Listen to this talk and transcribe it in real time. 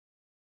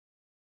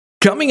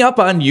Coming up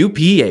on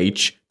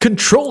UPH,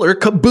 controller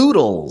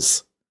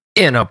caboodles.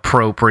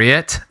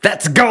 Inappropriate.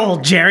 That's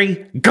gold,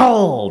 Jerry.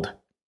 Gold.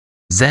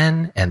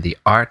 Zen and the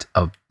art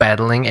of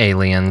battling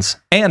aliens.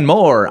 And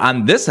more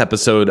on this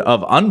episode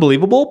of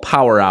Unbelievable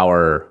Power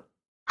Hour.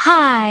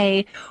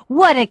 Hi,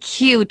 what a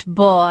cute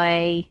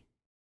boy.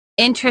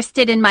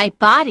 Interested in my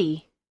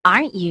body,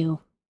 aren't you?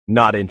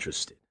 Not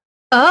interested.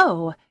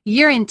 Oh,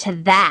 you're into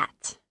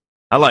that.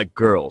 I like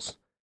girls,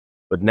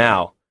 but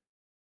now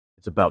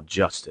it's about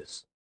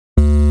justice.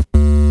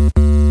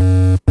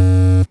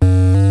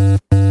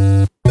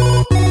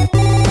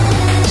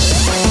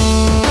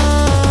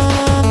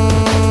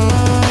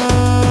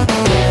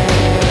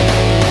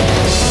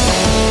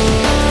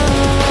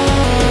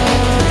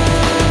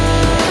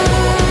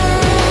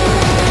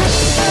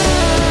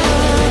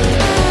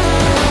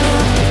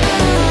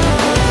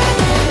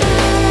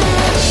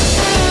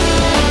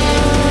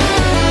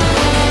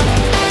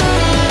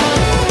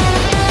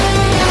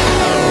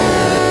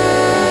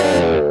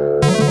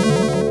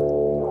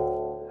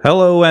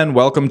 Hello and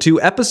welcome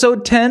to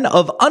episode 10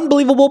 of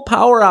Unbelievable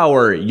Power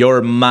Hour,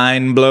 your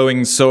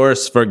mind-blowing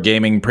source for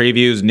gaming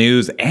previews,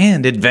 news,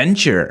 and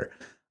adventure.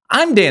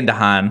 I'm Dan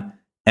DeHaan,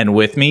 and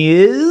with me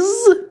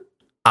is...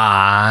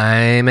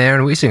 I'm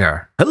Aaron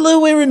Wiesinger.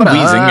 Hello, Aaron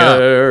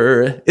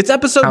Wiesinger. It's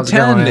episode How's it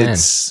 10. going?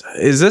 Is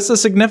this a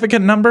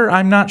significant number?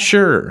 I'm not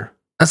sure.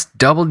 That's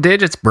double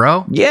digits,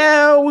 bro.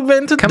 Yeah, we've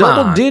been to Come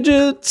double on.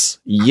 digits.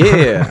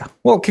 Yeah.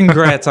 Well,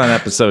 congrats on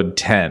episode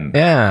 10.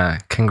 Yeah,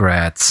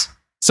 congrats.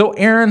 So,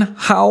 Aaron,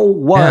 how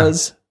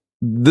was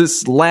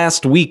this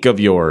last week of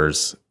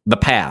yours? The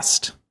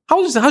past?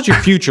 How's your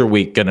future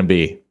week gonna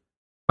be?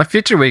 My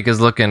future week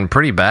is looking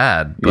pretty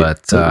bad,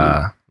 but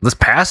this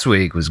past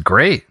week was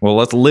great. Well,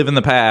 let's live in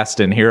the past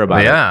and hear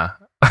about it.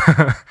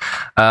 Yeah.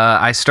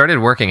 I started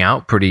working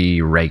out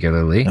pretty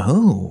regularly.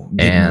 Oh,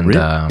 And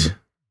ripped.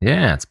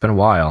 yeah, it's been a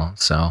while.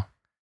 So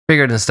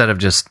figured instead of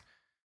just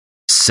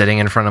sitting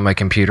in front of my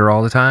computer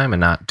all the time and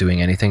not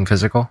doing anything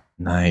physical,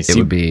 Nice. it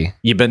would be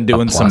You've been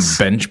doing some plus.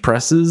 bench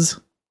presses?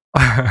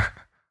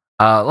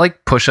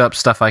 like push-up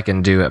stuff I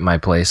can do at my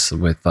place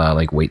with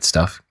like weight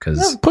stuff.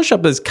 Because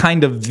Push-up is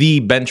kind of the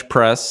bench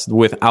press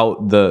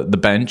without the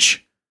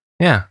bench.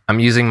 yeah, I'm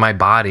using my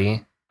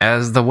body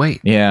as the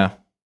weight. Yeah.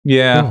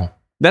 Cool.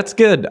 That's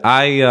good.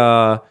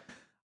 I've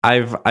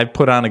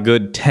put on a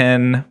good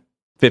 10,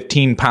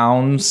 15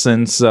 pounds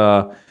since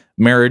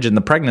marriage and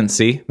the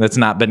pregnancy. That's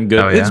not been good.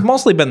 Oh, yeah? It's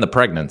mostly been the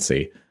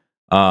pregnancy.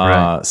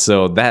 Right.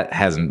 So that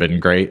hasn't been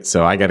great.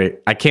 So I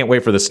can't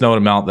wait for the snow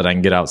to melt that I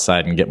can get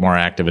outside and get more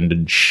active and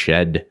to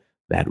shed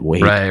that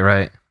weight.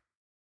 Right.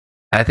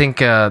 I think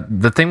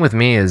the thing with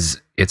me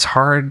is it's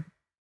hard.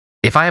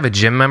 If I have a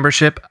gym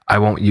membership, I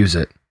won't use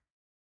it.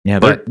 Yeah,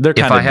 But they're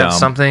kind if of I have dumb.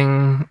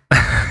 something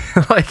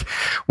like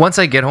once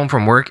I get home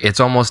from work,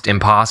 it's almost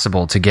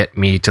impossible to get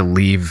me to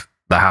leave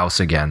the house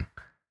again.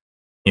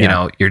 Yeah. You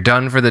know, you're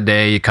done for the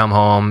day, you come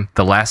home.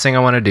 The last thing I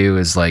want to do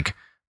is like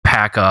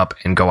pack up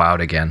and go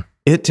out again.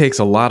 It takes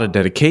a lot of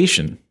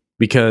dedication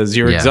because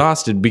you're Yeah.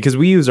 exhausted because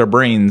we use our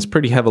brains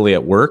pretty heavily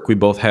at work. We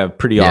both have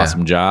pretty Yeah.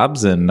 awesome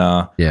jobs and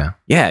Yeah.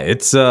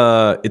 it's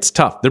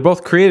tough. They're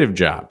both creative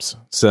jobs.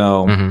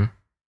 So, Hmm.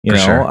 you For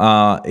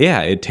know,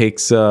 sure. it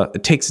takes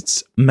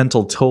its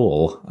mental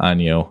toll on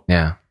you.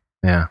 Yeah.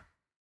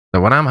 So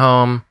when I'm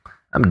home,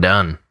 I'm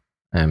done.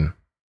 I'm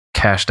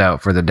cashed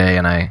out for the day,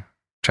 and I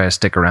try to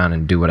stick around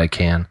and do what I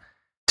can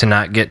to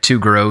not get too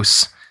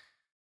gross.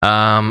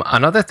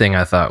 Another thing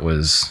I thought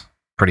was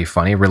pretty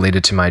funny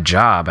related to my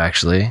job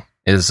actually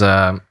is,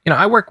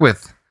 I work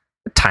with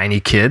tiny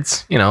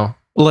kids,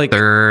 Like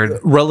third.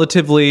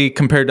 relatively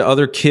compared to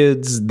other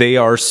kids, they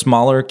are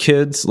smaller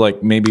kids,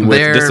 like maybe with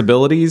They're-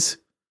 disabilities.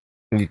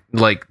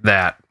 Like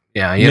that.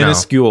 Yeah.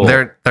 Minuscule.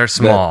 They're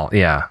small.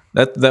 Yeah.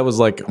 That was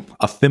like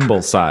a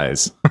thimble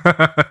size.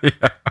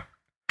 Yeah.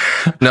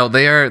 No,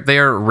 they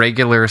are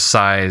regular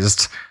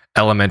sized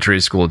elementary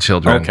school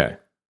children. Okay.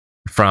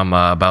 From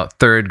about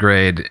third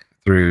grade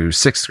through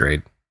sixth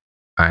grade.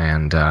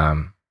 And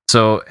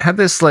so had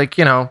this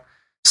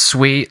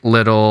sweet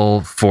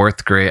little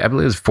fourth grade, I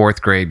believe it was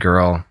fourth grade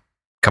girl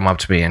come up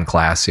to me in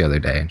class the other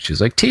day. And she was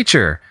like,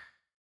 "Teacher,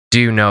 do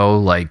you know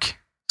like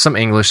some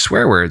English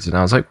swear words?" And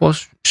I was like, "Well,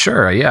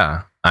 sure.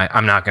 Yeah.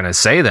 I'm not going to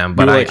say them,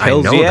 but You're I like,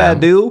 "Hells know yeah, them." I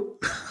do.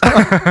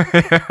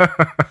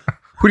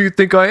 Who do you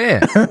think I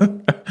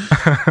am?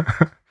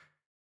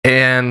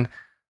 And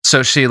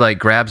so she like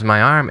grabs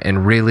my arm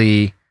and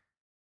really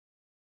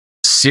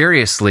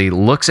seriously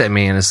looks at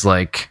me and is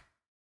like,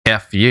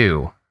 "F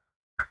you."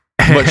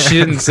 But she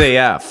didn't say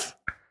F.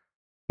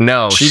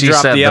 No, She she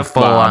dropped said the the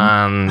F-bomb.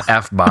 full-on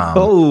F-bomb.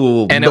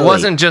 Oh, And it boy.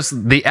 wasn't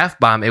just the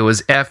F-bomb, it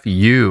was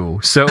F-U.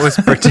 So it was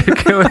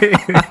particularly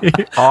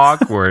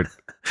awkward.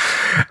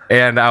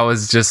 And I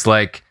was just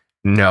like,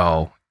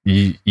 "No,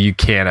 you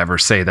can't ever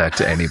say that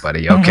to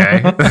anybody,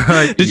 okay?"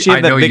 Did she have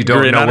I that know big you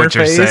don't grin know on what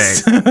her you're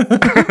face?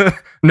 saying.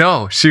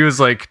 No, she was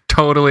like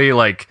totally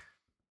like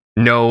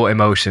no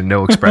emotion,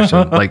 no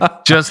expression, like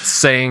just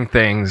saying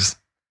things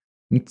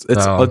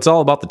It's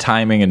all about the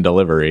timing and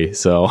delivery.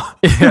 So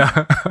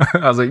yeah,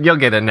 I was like, you'll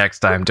get it next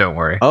time. Don't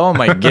worry. oh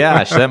my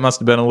gosh, that must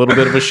have been a little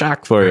bit of a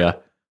shock for you.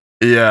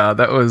 Yeah,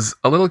 that was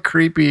a little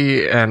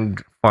creepy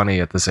and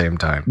funny at the same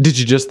time. Did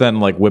you just then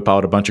like whip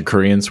out a bunch of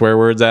Korean swear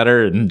words at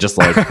her and just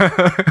like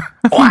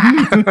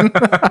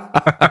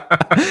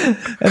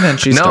and then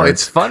she starts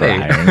it's funny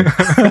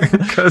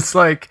because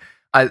like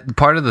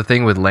part of the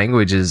thing with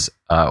language is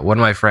one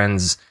of my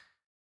friends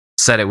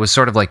said it was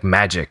sort of like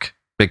magic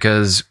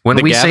because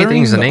when we say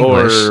things in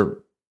English,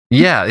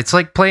 yeah, it's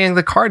like playing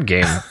the card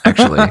game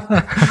actually.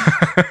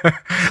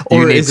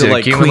 Or is it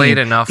like accumulate Queen?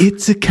 Enough?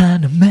 It's a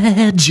kind of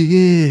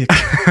magic.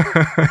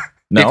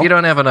 No? If you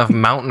don't have enough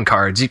mountain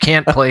cards, you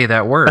can't play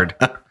that word.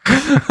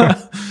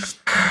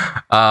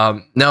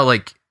 No,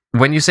 like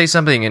when you say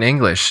something in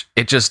English,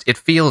 it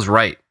feels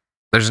right.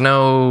 There's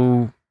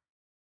no,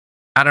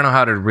 I don't know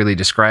how to really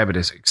describe it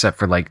except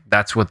for like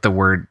that's what the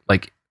word,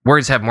 like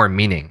words have more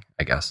meaning,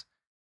 I guess.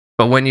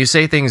 But when you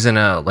say things in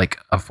a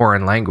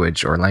foreign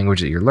language or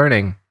language that you're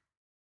learning,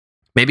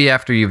 maybe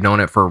after you've known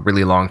it for a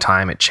really long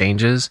time, it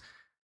changes.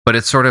 But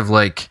it's sort of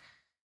like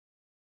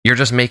you're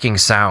just making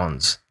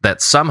sounds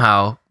that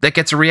somehow that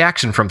gets a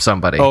reaction from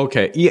somebody.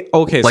 Okay. Yeah.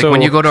 Okay. Like so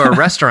when you go to a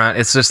restaurant,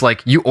 it's just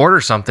like you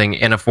order something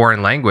in a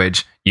foreign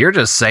language. You're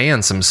just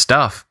saying some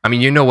stuff. I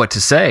mean, you know what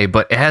to say,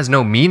 but it has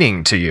no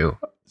meaning to you.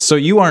 So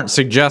you aren't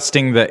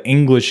suggesting that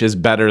English is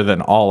better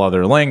than all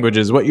other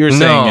languages. What you're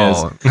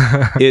saying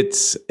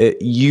is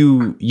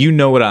you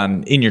know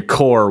it in your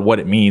core what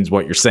it means,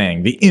 what you're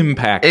saying, the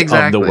impact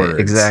of the words.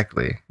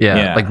 Exactly.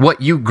 Yeah. Like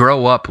what you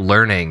grow up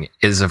learning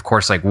is of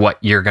course like what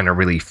you're going to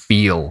really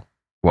feel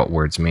what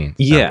words mean.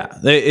 Yeah.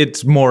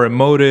 It's more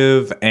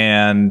emotive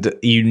and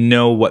you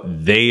know what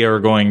they are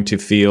going to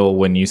feel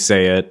when you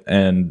say it.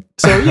 And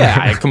so yeah,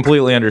 I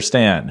completely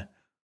understand.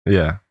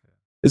 Yeah.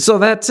 So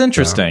that's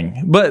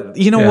interesting. But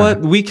you know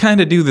what? We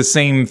kind of do the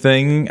same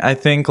thing, I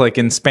think, like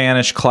in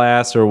Spanish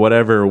class or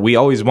whatever. We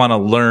always want to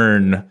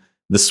learn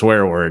the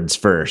swear words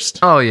first.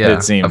 Oh, yeah.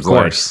 It seems of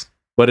course. like.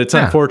 But it's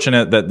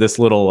unfortunate that this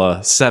little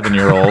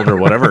 7-year-old or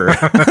whatever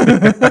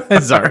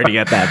is already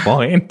at that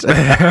point.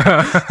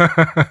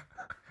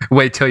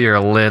 Wait till you're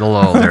a little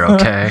older,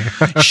 okay?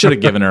 Should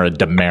have given her a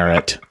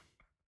demerit.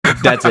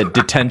 That's a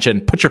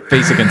detention. Put your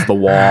face against the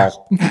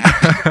wall.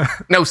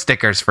 No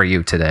stickers for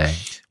you today.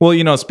 Well,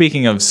 you know,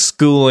 speaking of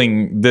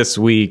schooling this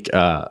week,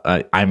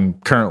 I'm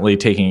currently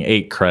taking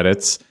 8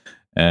 credits.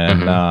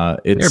 And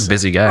it's... You're a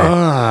busy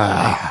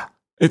guy.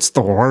 It's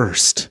the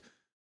worst.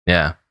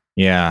 Yeah.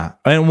 Yeah.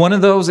 And one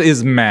of those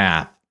is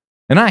math.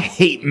 And I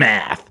hate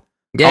math.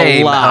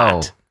 Yay, a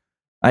lot. no.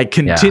 I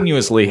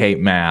continuously hate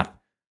math.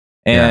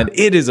 And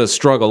it is a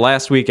struggle.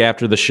 Last week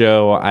after the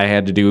show, I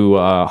had to do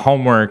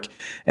homework,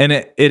 and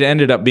it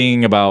ended up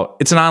being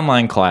it's an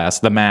online class,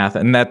 the math,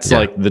 and that's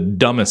like the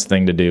dumbest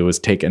thing to do is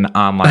take an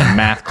online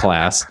math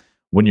class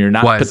when you're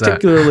not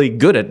particularly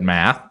good at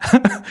math.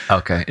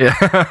 Okay. Yeah,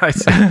 I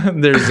see.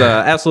 There's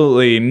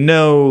absolutely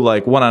no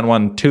like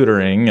one-on-one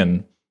tutoring,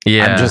 and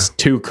I'm just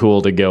too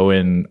cool to go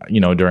in, you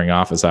know, during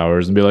office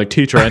hours and be like,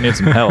 teacher, I need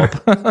some help.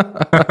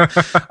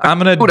 I'm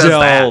an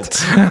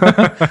adult.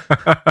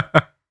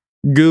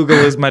 Google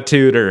is my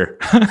tutor.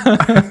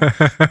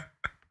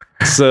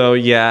 So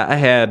yeah, I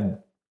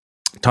had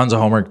tons of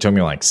homework. It took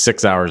me like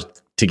 6 hours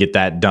to get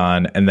that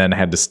done, and then I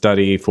had to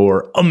study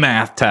for a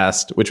math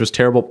test, which was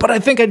terrible. But I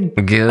think I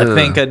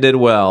did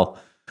well.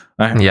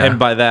 And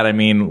by that I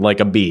mean like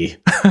a B.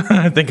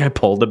 I think I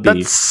pulled a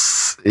B.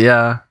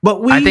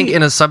 But I think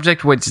in a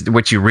subject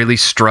which you really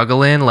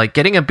struggle in, like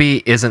getting a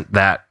B isn't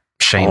that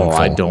shameful. Oh,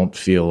 I don't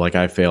feel like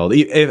I failed.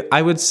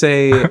 I would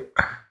say.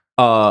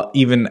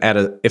 Even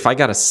if I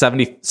got a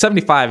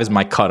 75 is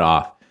my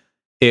cutoff.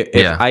 If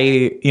I,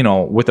 you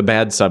know, with a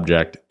bad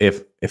subject,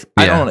 if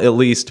I don't, at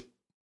least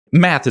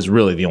math is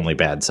really the only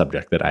bad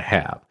subject that I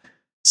have.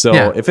 So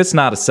if it's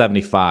not a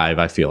 75,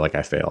 I feel like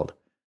I failed.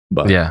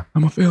 But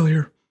I'm a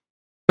failure.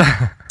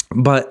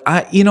 But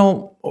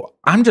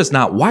I'm just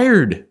not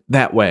wired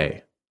that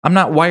way. I'm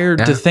not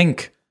wired to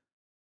think,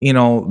 you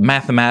know,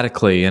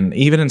 mathematically. And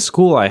even in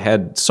school, I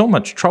had so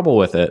much trouble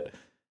with it.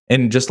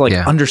 And just like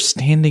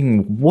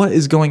understanding what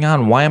is going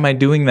on. Why am I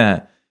doing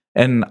that?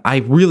 And I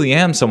really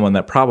am someone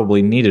that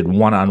probably needed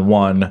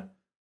one-on-one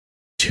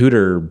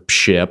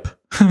tutorship.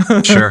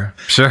 Sure.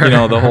 You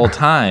know, the whole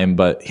time.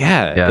 But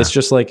it's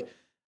just like,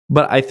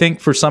 but I think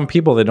for some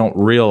people, they don't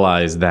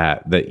realize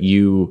that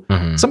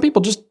some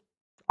people just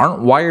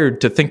aren't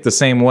wired to think the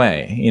same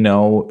way. You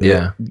know,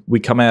 we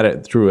come at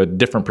it through a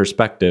different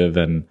perspective.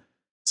 And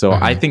so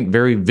I think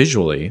very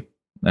visually.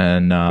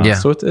 And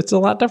so it's a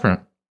lot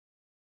different.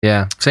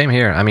 Yeah, same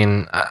here. I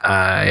mean,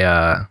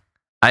 I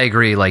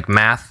agree. Like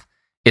math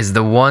is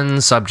the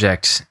one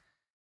subject.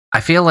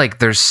 I feel like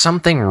there's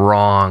something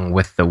wrong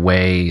with the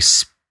way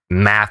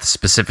math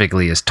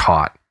specifically is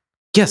taught.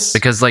 Yes,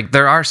 because like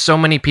there are so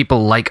many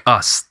people like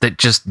us that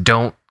just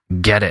don't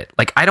get it.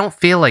 Like I don't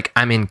feel like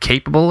I'm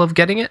incapable of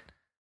getting it.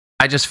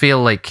 I just feel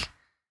like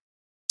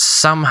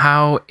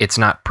somehow it's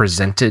not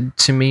presented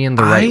to me in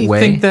the right way.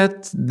 I think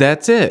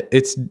that's it.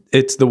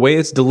 It's the way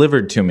it's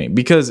delivered to me,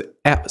 because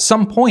at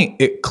some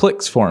point it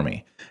clicks for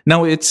me.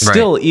 Now it's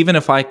still, even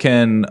if I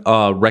can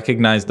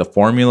recognize the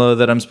formula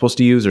that I'm supposed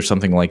to use or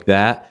something like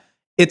that,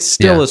 it's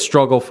still a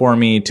struggle for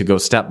me to go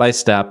step by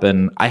step,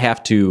 and I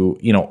have to,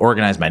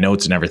 organize my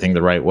notes and everything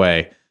the right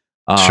way.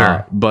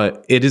 Sure.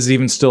 But it is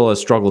even still a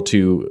struggle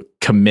to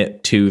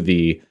commit to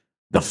the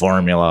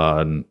formula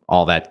and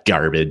all that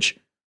garbage.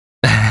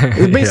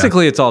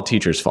 Basically, it's all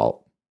teachers'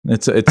 fault.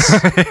 It's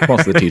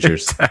most of the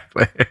teachers.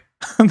 Exactly.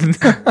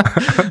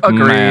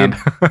 Agreed. Man,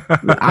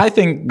 I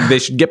think they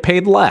should get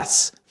paid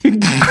less.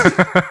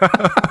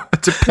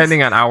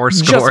 Depending on our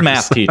scores. Just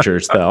math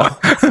teachers, though.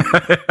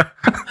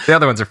 The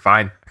other ones are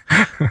fine.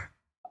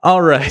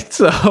 All right,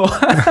 so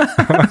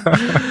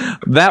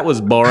that was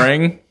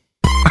boring.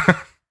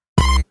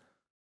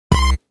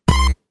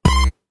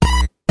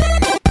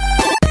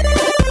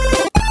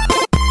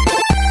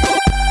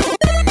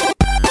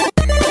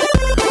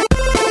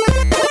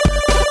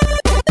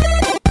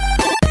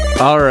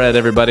 All right,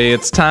 everybody,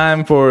 it's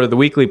time for the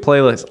weekly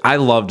playlist. I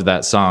loved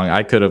that song.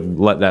 I could have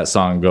let that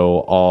song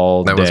go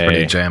all day. That was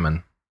pretty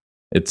jamming.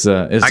 It's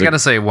I gotta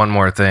say one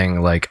more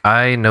thing. Like,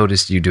 I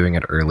noticed you doing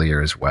it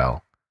earlier as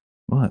well.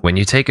 What? When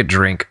you take a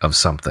drink of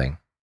something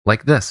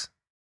like this,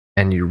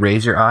 and you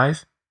raise your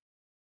eyes,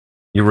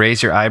 you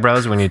raise your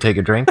eyebrows when you take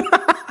a drink.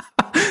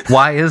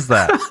 Why is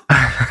that?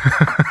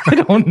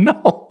 I don't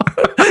know.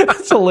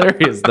 It's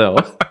hilarious, though.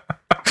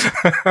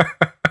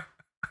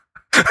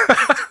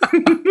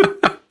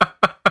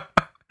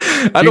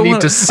 I don't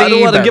want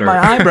to get my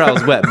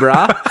eyebrows wet,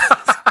 brah.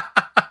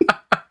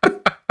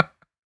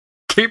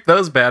 Keep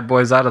those bad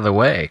boys out of the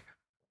way.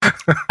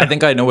 I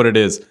think I know what it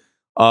is.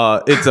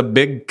 It's a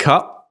big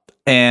cup,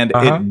 and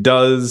it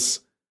does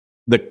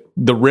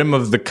the rim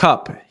of the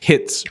cup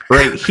hits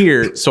right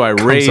here, so I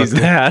raise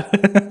that.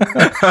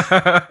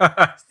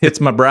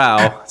 Hits my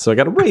brow, so I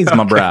got to raise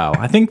my brow.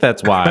 I think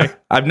that's why.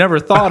 I've never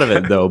thought of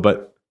it though,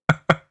 but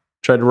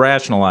tried to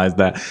rationalize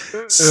that.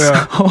 So,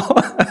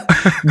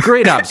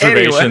 great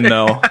observation,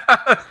 though.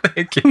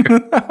 Thank you.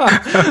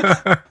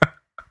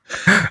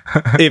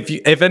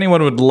 If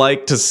anyone would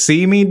like to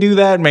see me do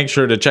that, make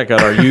sure to check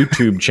out our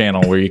YouTube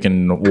channel where you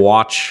can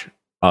watch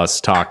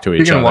us talk to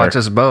each other. You can watch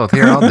us both.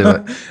 Here, I'll do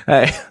it.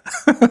 Hey.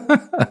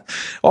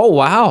 Oh,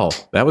 wow.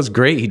 That was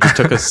great. He just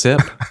took a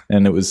sip,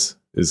 and it was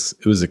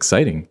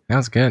exciting. That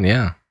was good,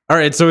 yeah. All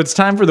right, so it's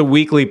time for the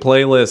weekly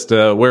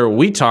playlist where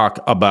we talk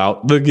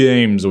about the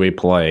games we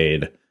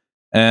played.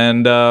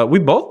 And we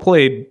both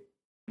played,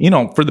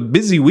 for the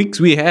busy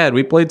weeks we had,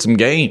 we played some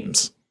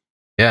games.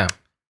 Yeah,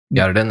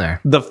 got it in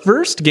there. The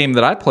first game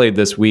that I played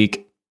this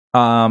week,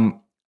 I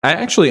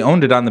actually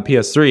owned it on the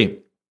PS3.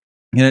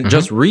 And it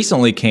just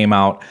recently came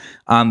out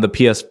on the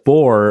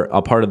PS4,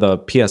 a part of the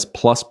PS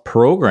Plus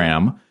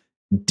program,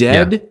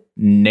 Dead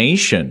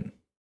Nation.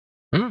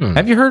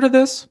 Have you heard of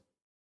this?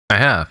 I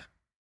have.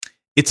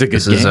 It's a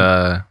good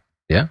game.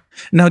 Yeah.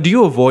 Now, do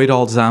you avoid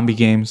all zombie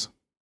games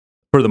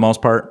for the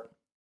most part?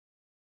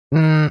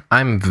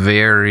 I'm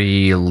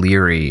very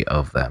leery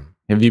of them.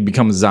 Have you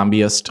become a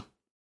zombieist?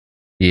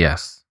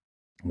 Yes.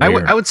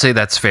 I would say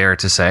that's fair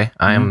to say.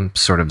 I am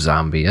sort of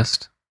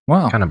zombieist.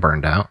 Wow. Kind of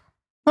burned out.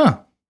 Huh.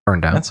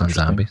 Burned out on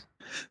zombies.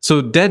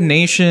 So Dead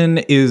Nation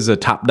is a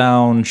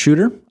top-down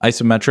shooter,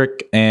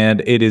 isometric,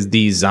 and it is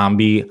the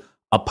zombie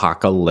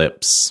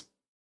apocalypse.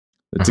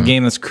 It's a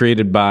game that's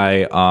created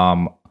by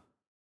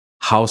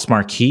House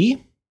Marquee.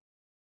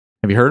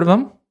 Have you heard of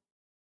them?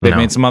 They've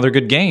made some other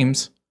good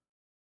games.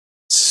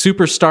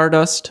 Super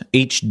Stardust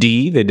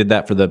HD. They did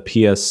that for the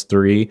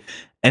PS3.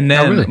 And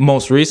then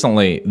most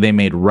recently, they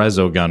made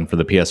Resogun for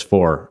the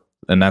PS4.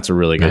 And that's a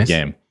really good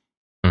game.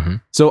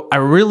 So I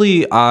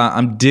really,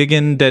 I'm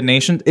digging Dead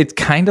Nation. It's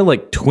kind of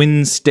like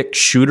twin stick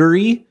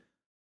shootery.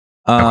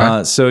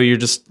 So you're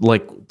just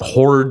like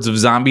hordes of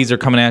zombies are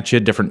coming at you,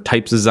 different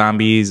types of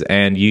zombies,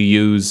 and you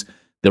use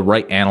the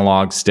right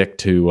analog stick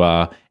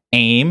to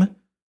aim,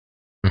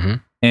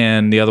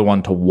 and the other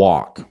one to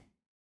walk,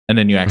 and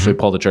then you actually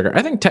pull the trigger.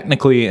 I think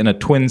technically in a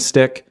twin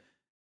stick,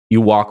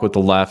 you walk with the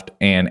left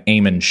and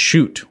aim and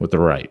shoot with the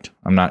right.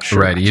 I'm not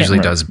sure. Right, it usually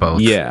does both.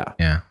 Yeah.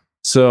 Yeah.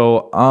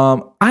 So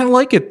I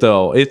like it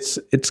though. It's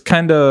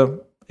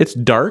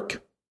dark, a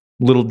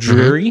little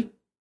dreary.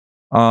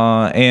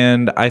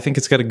 And I think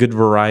it's got a good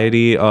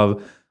variety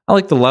of, I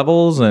like the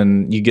levels,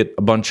 and you get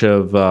a bunch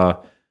of,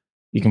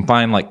 you can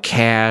find like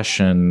cash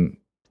and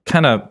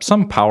kind of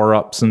some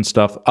power-ups and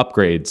stuff,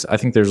 upgrades. I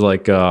think there's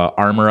like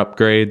armor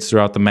upgrades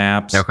throughout the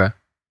maps. Okay.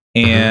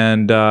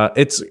 And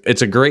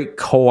it's a great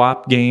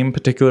co-op game,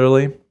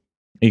 particularly.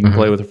 You can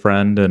play with a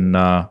friend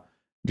and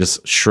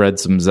just shred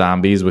some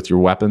zombies with your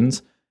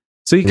weapons.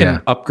 So you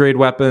can upgrade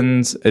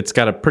weapons. It's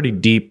got a pretty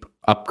deep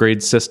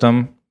upgrade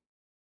system.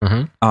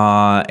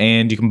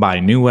 And you can buy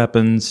new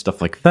weapons,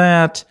 stuff like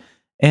that.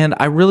 And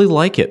I really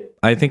like it.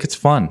 I think it's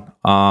fun.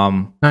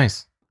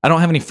 Nice. I don't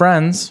have any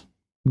friends,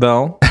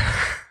 though.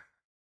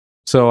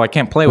 So I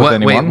can't play with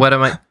anyone. Wait, what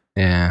am I?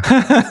 Yeah.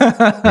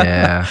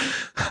 Yeah.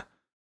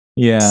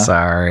 Yeah.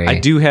 Sorry. I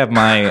do have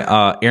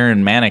my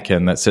Aaron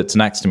mannequin that sits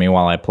next to me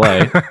while I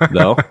play,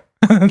 though.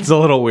 It's a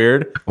little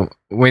weird.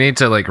 We need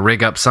to like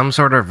rig up some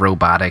sort of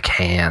robotic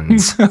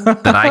hands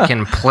that I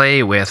can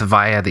play with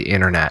via the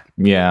internet.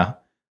 Yeah.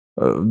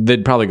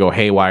 They'd probably go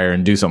haywire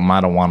and do something I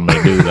don't want them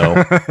to do, though.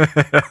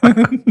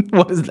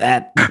 What is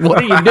that? What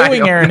are you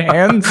doing, Aaron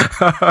Hands?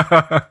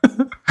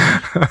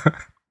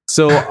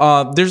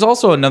 So there's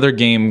also another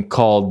game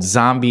called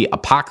Zombie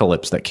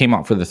Apocalypse that came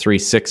out for the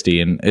 360,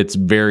 and it's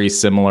very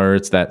similar.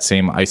 It's that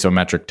same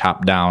isometric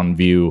top-down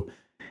view.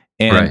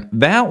 And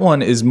that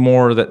one is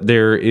more that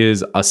there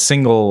is a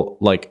single,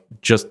 like,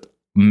 just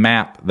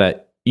map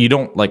that you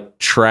don't, like,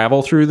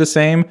 travel through the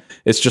same.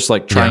 It's just,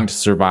 like, trying to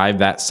survive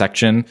that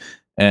section.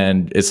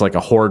 And it's like a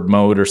horde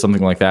mode or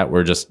something like that,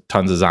 where just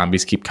tons of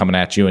zombies keep coming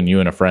at you, and you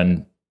and a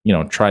friend,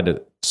 try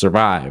to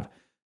survive.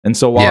 And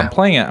so while I'm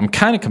playing it, I'm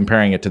kind of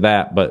comparing it to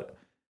that, but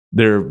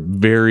they're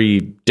very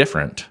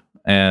different.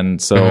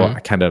 And so I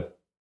kind of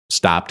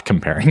stopped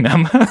comparing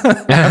them.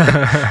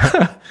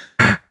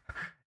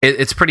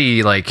 It's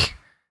pretty like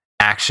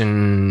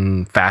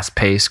action,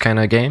 fast-paced kind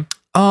of game.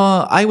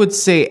 I would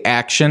say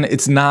action.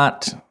 It's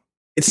not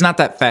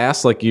that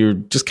fast. Like, you're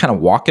just kind of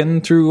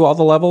walking through all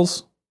the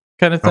levels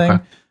kind of thing.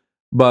 Okay.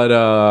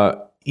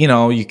 But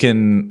you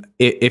can,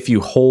 if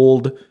you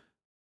hold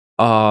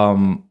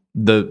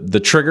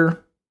the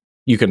trigger,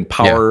 you can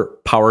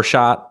power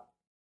shot,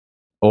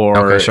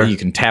 or you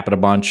can tap it a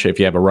bunch if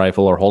you have a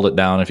rifle, or hold it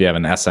down if you have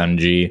an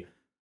SMG.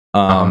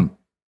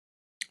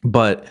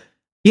 But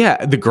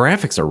yeah, the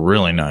graphics are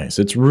really nice.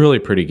 It's really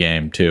pretty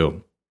game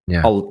too.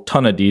 Yeah, a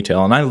ton of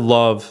detail, and I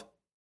love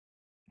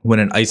when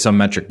an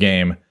isometric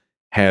game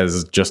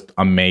has just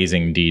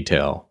amazing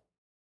detail.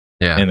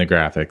 In the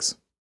graphics.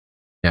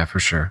 Yeah, for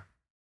sure.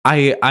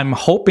 I'm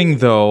hoping,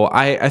 though,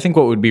 I think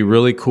what would be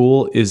really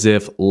cool is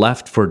if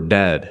Left 4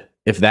 Dead,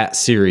 if that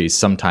series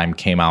sometime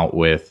came out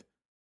with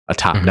a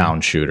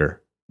top-down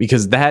shooter.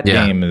 Because that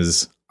game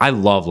is... I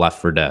love Left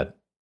 4 Dead.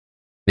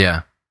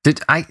 Yeah.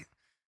 I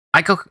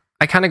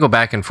kind of go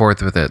back and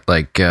forth with it.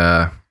 Like,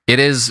 it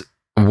is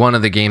one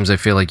of the games I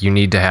feel like you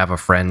need to have a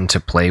friend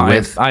to play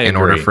with in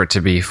order for it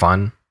to be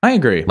fun. I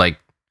agree. Like,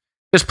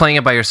 just playing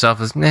it by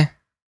yourself is,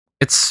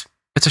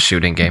 it's a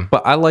shooting game.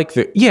 But I like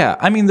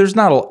I mean, there's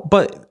not a...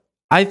 But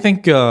I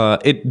think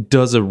it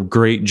does a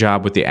great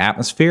job with the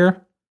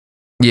atmosphere.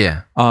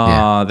 Yeah.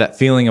 That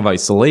feeling of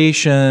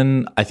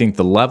isolation. I think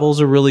the levels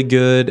are really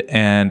good.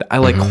 And I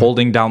like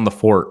holding down the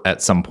fort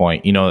at some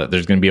point. You know that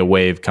there's going to be a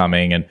wave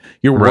coming, and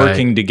you're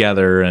working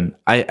together. And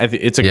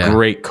it's a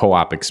great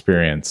co-op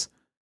experience.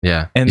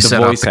 Yeah. And you the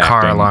set voice off the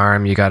car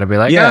alarm. You got to be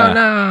like, oh,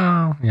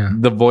 no. Yeah.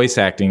 The voice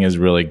acting is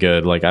really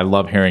good. Like, I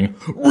love hearing,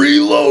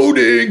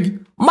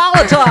 reloading,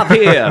 Molotov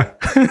here.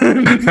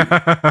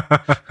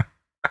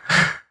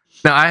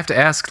 Now, I have to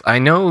ask, I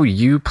know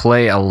you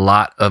play a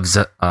lot of,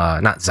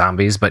 not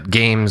zombies, but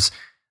games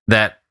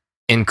that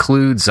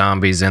include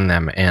zombies in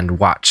them, and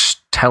watch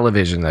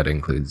television that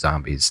includes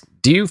zombies.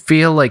 Do you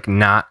feel like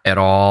not at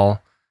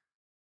all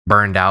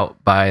burned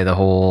out by the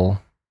whole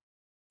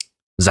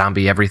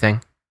zombie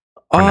everything?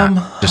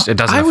 Just it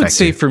doesn't. I would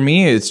say you? For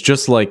me, it's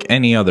just like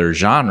any other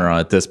genre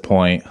at this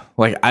point.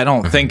 Like, I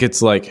don't think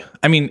it's like.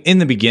 I mean, in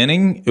the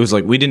beginning, it was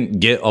like we didn't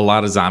get a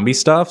lot of zombie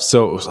stuff,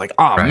 so it was like,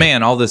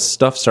 man, all this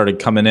stuff started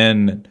coming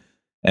in,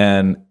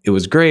 and it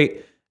was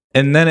great.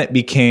 And then it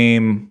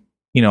became,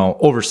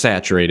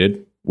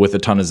 oversaturated with a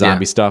ton of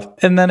zombie stuff,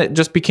 and then it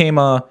just became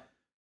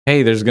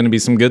hey, there's going to be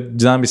some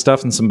good zombie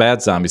stuff and some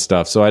bad zombie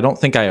stuff. So I don't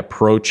think I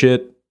approach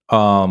it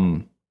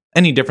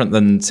any different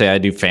than, say, I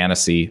do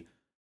fantasy.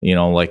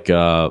 Like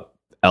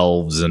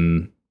elves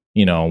and,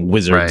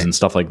 wizards and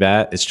stuff like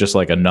that. It's just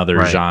like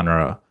another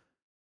genre.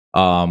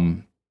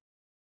 I'd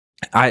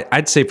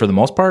say for the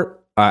most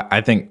part,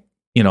 I think,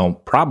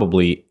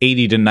 probably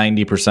 80 to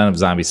 90% of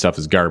zombie stuff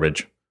is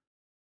garbage.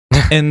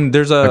 And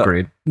there's a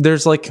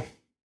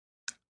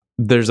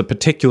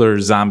particular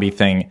zombie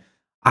thing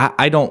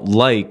I don't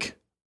like.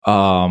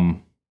 I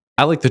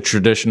like the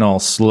traditional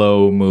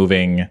slow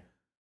moving,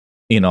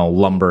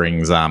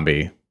 lumbering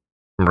zombie.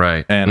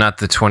 Right. And not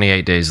the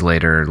 28 days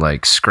later,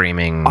 like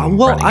screaming. I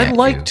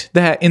liked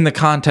that in the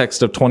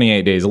context of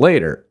 28 Days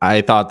Later.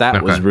 I thought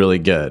that was really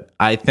good.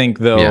 I think,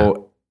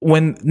 though,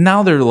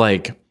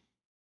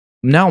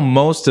 now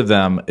most of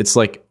them, it's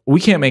like, we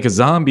can't make a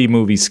zombie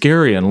movie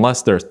scary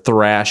unless they're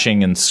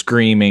thrashing and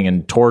screaming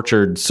and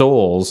tortured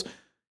souls,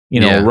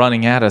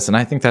 running at us. And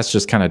I think that's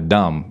just kind of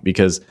dumb,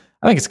 because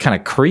I think it's kind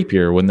of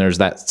creepier when there's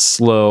that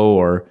slow,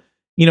 or,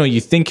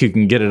 you think you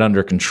can get it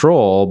under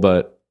control,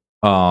 but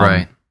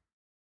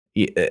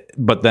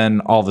but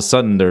then all of a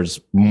sudden there's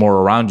more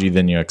around you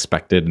than you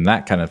expected, and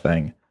that kind of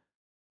thing.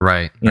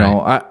 Right.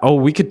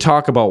 We could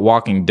talk about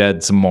Walking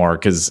Dead some more,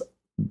 because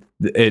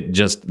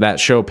that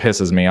show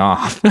pisses me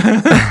off.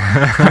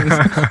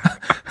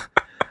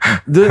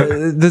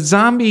 The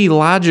zombie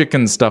logic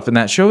and stuff in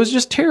that show is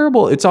just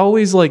terrible. It's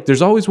always like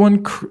there's always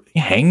one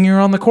hanging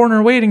around the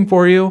corner waiting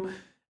for you,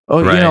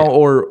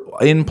 or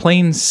in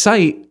plain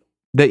sight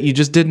that you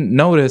just didn't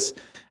notice.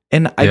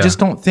 And I just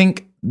don't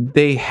think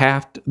they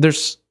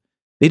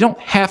don't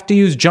have to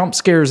use jump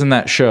scares in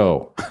that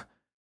show.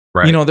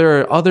 Right. You know,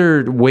 there are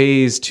other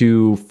ways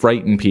to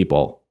frighten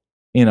people,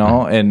 you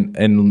know, and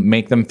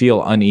make them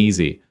feel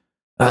uneasy.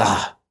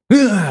 Ugh.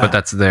 But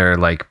that's their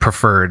like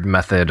preferred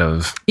method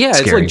of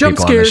it's like jump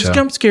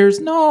scares.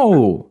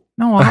 No,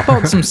 how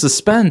about some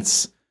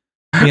suspense?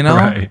 You know,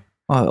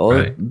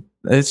 Right.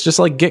 It's just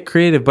like get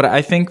creative. But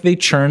I think they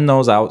churn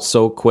those out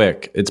so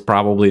quick. It's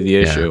probably the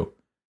issue.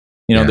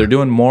 You know, they're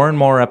doing more and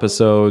more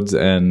episodes,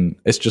 and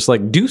it's just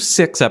like do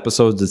 6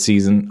 episodes a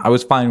season. I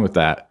was fine with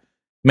that.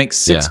 Make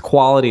 6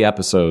 quality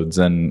episodes,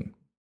 and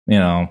you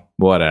know,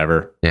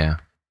 whatever. Yeah.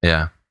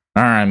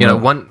 All right. You know,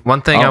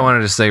 one thing I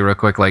wanted to say real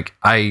quick, like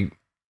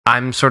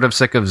I'm sort of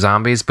sick of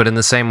zombies, but in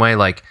the same way,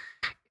 like,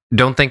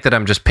 don't think that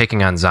I'm just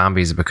picking on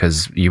zombies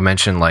because you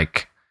mentioned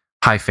like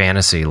high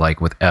fantasy, like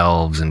with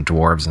elves and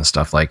dwarves and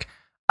stuff. Like,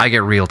 I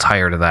get real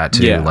tired of that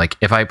too. Yeah. Like,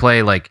 if I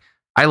play, like,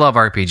 I love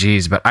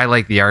RPGs, but I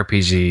like the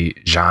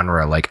RPG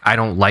genre. Like, I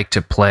don't like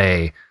to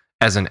play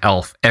as an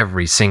elf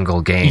every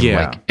single game.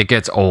 Yeah. Like, it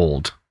gets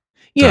old.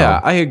 Yeah,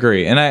 I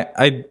agree. And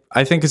I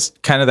think it's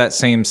kind of that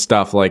same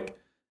stuff. Like,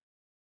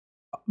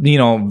 you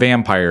know,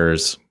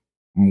 vampires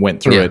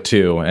went through it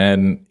too.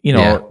 And, you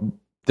know,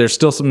 there's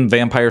still some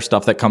vampire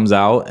stuff that comes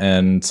out,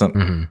 and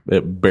some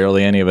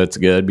barely any of it's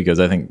good because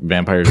I think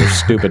vampires are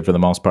stupid for the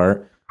most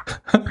part.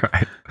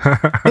 Right.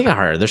 They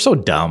are. They're so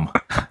dumb.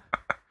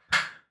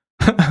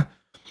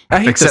 I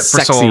hate Except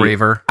for Soul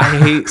Reaver. I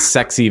hate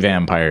sexy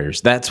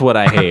vampires. That's what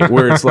I hate.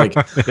 Where it's like,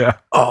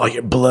 oh,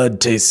 your blood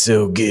tastes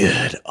so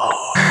good.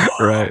 Oh,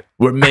 right.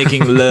 We're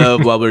making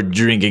love while we're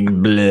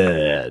drinking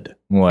blood.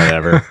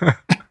 Whatever.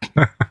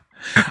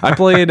 I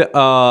played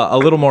a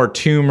little more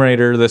Tomb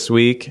Raider this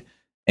week,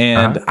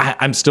 and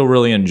I'm still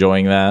really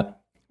enjoying that.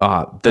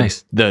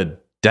 The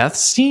death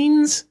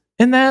scenes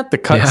in that, the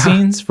cut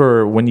scenes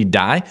for when you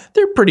die,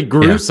 they're pretty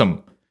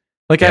gruesome.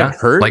 Like I've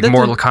heard, like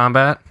Mortal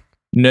Kombat.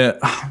 No,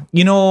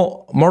 you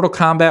know, Mortal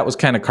Kombat was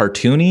kind of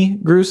cartoony,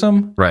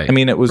 gruesome. Right. I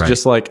mean, it was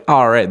just like,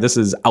 all right, this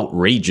is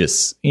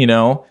outrageous, you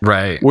know?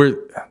 Right. Where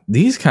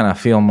these kind of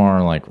feel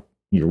more like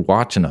you're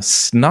watching a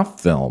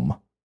snuff film.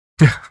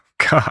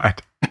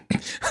 God.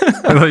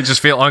 I really just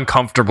feel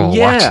uncomfortable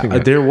watching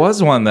it. There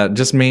was one that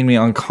just made me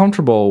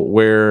uncomfortable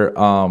where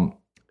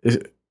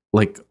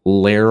like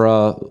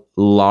Lair-uh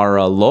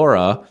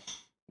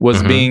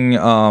was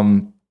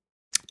being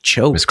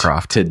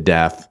choked to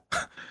death.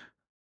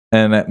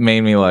 And it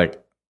made me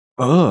like,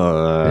 I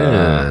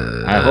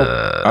hope,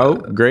 oh,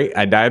 great,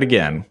 I died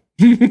again.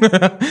 And then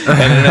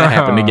it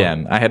happened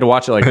again. I had to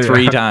watch it like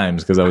 3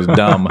 times because I was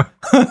dumb.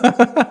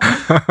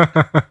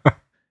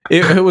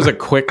 It was a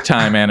quick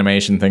time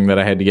animation thing that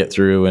I had to get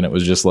through, and it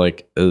was just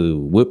like, oh,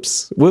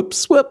 whoops.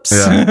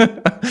 Yeah.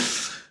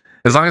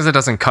 As long as it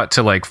doesn't cut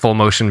to like full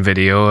motion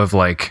video of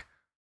like,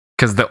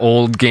 because the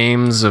old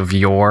games of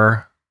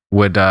yore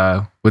would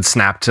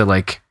snap to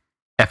like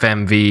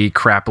FMV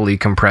crappily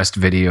compressed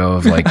video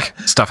of like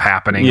stuff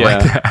happening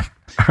like that.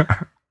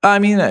 I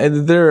mean,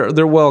 they're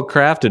well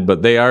crafted,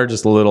 but they are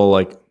just a little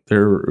like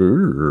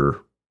they're.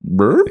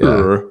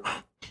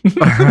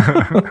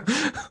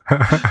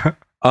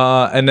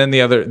 And then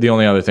the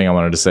only other thing I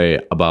wanted to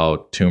say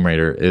about Tomb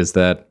Raider is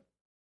that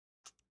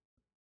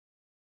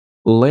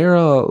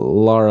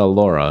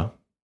Laura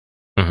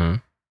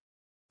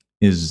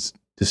is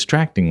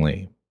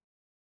distractingly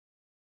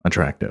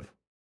attractive.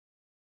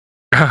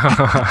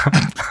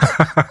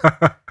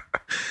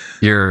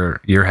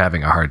 You're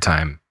having a hard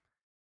time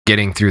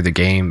getting through the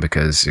game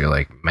because you're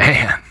like,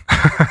 man,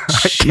 I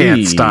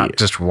can't stop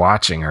just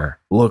watching her.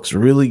 Looks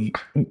really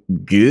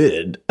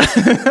good.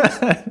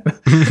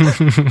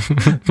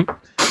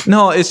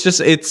 No,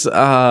 it's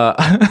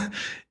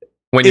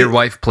when your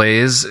wife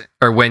plays,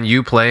 or when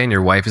you play and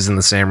your wife is in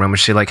the same room,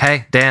 is she like,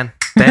 hey, Dan,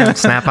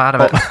 snap out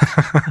of it?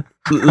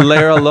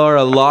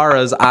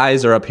 Laura's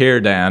eyes are up here,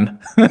 Dan.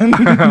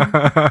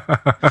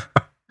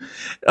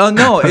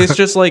 No, it's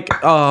just like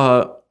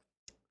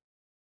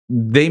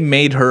they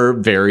made her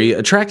very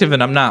attractive,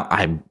 and I'm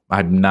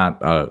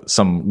not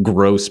some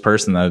gross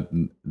person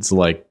that's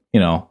like, you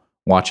know,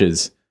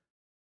 watches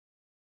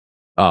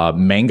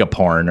manga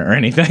porn or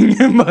anything.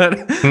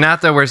 But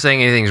not that we're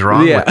saying anything's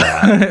wrong with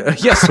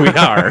that. Yes, we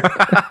are.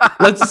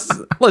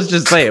 let's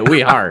just say it.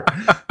 We are.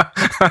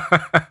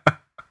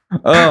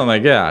 Oh my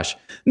gosh.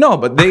 No,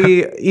 but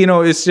they, you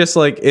know, it's just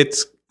like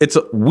it's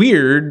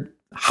weird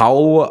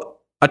how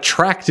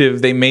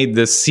attractive they made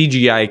this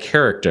CGI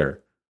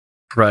character.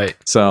 Right.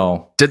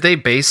 So, did they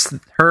base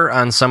her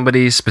on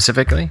somebody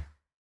specifically?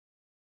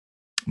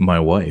 My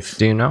wife.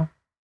 Do you know?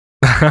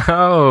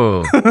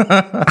 Oh.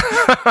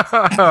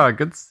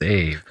 Good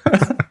save.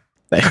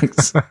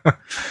 Thanks.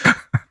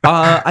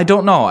 I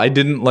don't know. I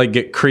didn't like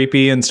get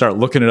creepy and start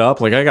looking it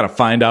up. Like, I gotta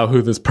find out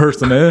who this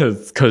person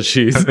is because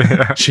she's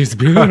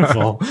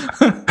beautiful.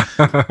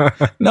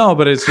 No,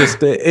 but it's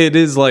just it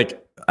is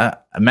like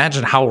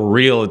imagine how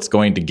real it's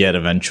going to get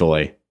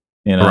eventually.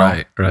 You know,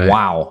 right.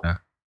 Wow. Yeah.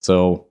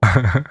 So,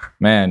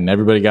 man,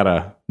 everybody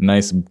gotta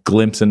Nice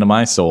glimpse into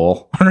my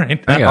soul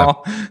right I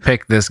now. gotta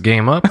pick this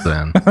game up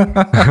then.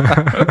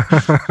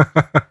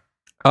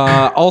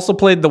 Also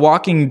played The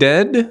Walking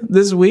Dead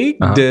this week.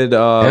 Did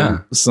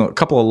a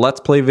couple of Let's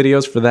Play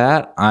videos for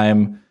that.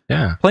 I'm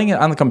playing it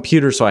on the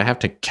computer, so I have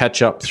to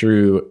catch up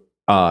through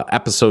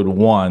episode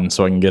 1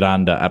 so I can get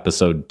on to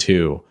episode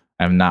 2.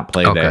 I have not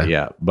played that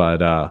yet,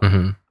 but I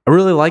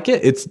really like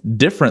it. It's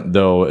different,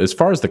 though, as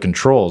far as the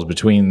controls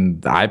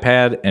between the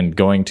iPad and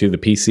going to the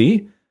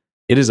PC.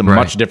 It is a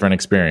much different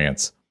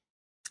experience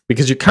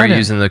because you're kind of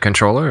using the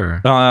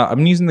controller. Or?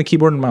 I'm using the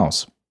keyboard and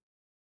mouse.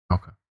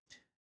 Okay.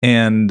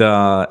 And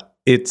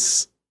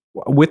it's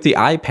with the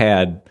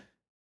iPad,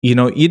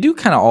 you do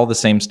kind of all the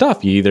same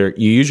stuff. You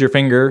use your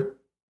finger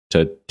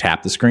to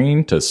tap the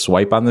screen, to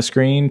swipe on the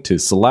screen, to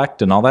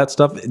select and all that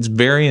stuff. It's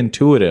very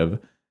intuitive.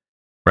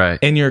 Right.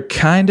 And you're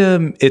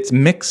it's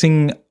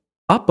mixing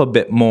up a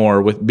bit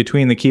more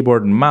between the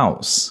keyboard and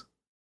mouse.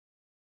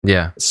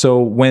 Yeah.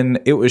 So when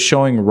it was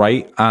showing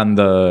right on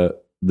the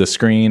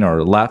screen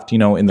or left,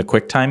 in the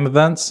QuickTime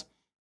events,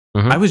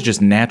 I was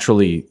just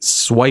naturally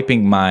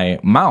swiping my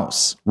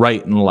mouse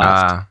right and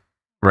left.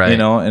 Right.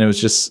 And it was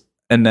just,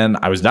 and then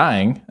I was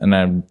dying, and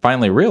I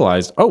finally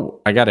realized,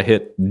 I got to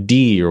hit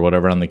D or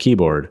whatever on the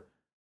keyboard.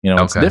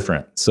 It's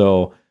different.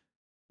 So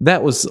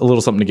that was a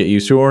little something to get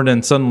used to. Or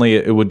then suddenly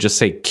it would just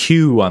say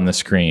Q on the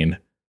screen.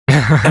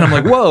 And I'm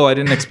like, whoa, I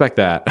didn't expect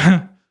that.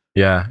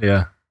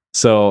 Yeah.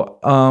 So,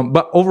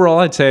 but overall,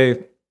 I'd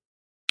say,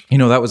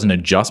 that was an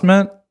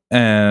adjustment,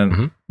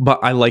 but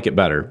I like it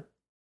better.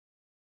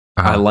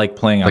 I like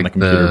playing on the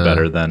computer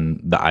better than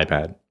the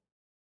iPad.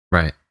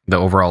 Right. The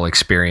overall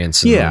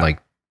experience. And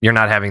you're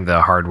not having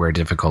the hardware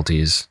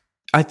difficulties.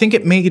 I think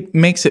it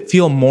makes it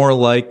feel more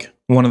like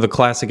one of the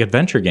classic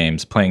adventure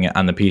games playing it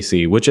on the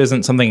PC, which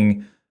isn't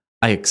something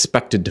I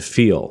expected to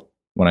feel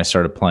when I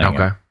started playing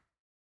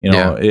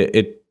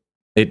it.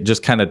 It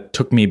just kind of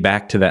took me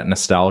back to that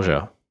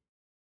nostalgia.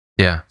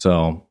 Yeah.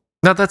 So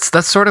no,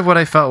 that's sort of what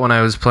I felt when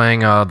I was playing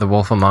The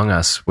Wolf Among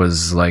Us.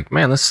 Was like,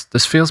 man,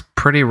 this feels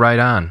pretty right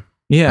on.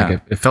 Yeah,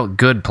 like it felt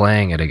good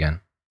playing it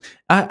again.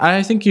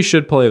 I think you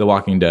should play The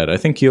Walking Dead. I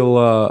think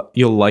you'll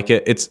like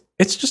it.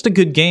 It's just a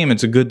good game.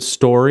 It's a good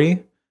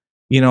story.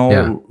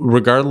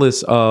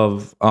 Regardless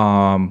of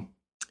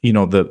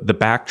the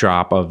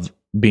backdrop of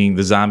being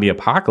the zombie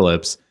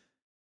apocalypse.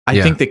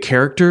 I think the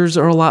characters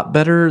are a lot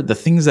better. The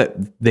things that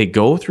they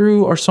go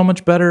through are so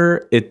much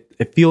better.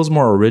 It feels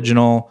more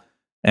original,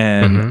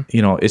 and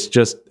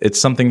it's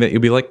something that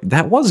you'll be like,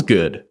 that was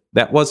good,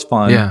 that was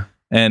fun,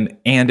 and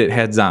it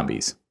had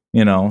zombies.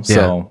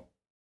 So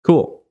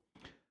cool.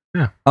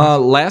 Yeah.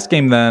 Last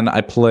game then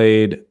I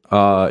played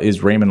is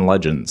Rayman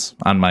Legends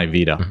on my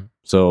Vita.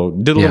 So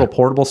did a little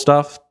portable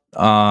stuff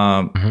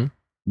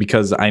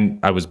because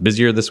I was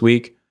busier this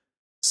week.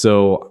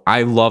 So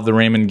I love the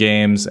Rayman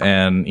games,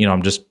 and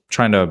I'm just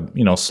trying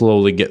to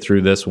slowly get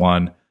through this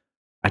one.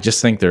 I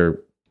just think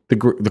the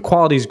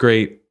quality's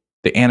great,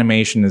 the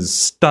animation is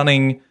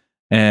stunning,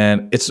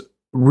 and it's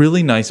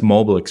really nice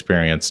mobile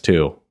experience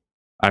too.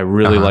 I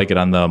really like it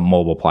on the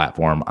mobile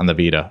platform on the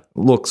Vita. It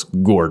looks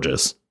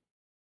gorgeous.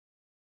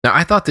 Now,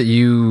 I thought that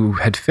you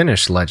had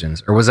finished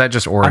Legends, or was that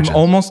just Origins? I'm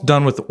almost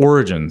done with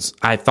Origins.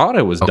 I thought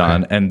I was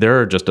done, and there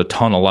are just a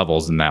ton of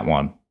levels in that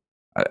one.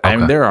 I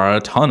mean, there are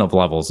a ton of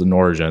levels in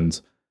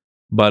Origins,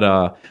 but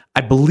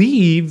I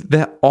believe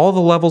that all the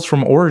levels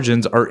from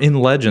Origins are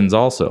in Legends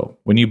also.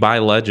 When you buy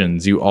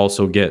Legends, you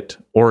also get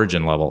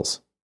Origin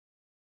levels.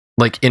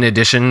 Like in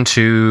addition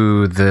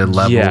to the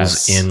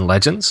levels in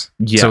Legends?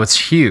 Yes. So it's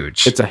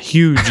huge. It's a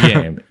huge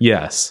game,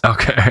 yes.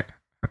 Okay.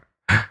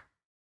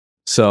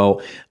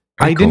 So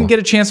I didn't get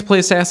a chance to play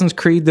Assassin's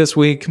Creed this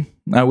week.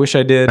 I wish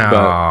I did, but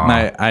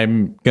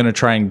I'm going to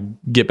try and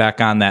get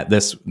back on that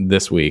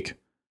this week.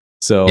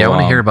 So I want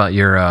to hear about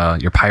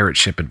your pirate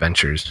ship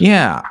adventures.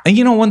 Yeah.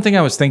 And one thing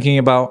I was thinking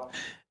about,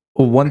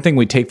 one thing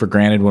we take for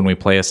granted when we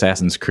play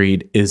Assassin's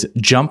Creed is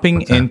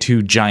jumping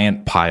into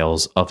giant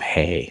piles of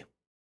hay.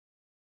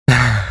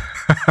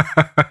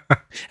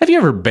 Have you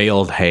ever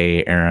baled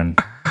hay, Aaron?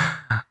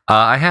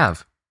 I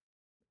have.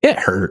 It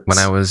hurts. When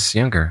I was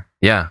younger.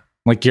 Yeah.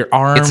 Like your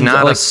arms. It's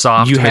not a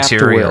soft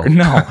material.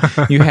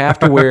 You have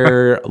to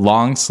wear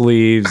long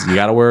sleeves. You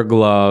got to wear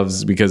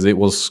gloves because it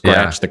will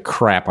scratch the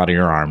crap out of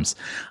your arms.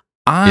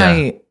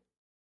 I,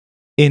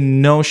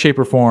 in no shape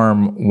or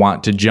form,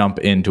 want to jump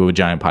into a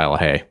giant pile of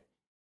hay.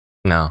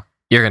 No.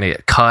 You're going to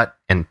get cut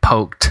and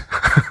poked.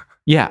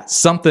 Yeah.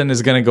 Something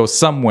is going to go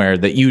somewhere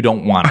that you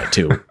don't want it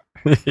to.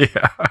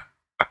 Yeah.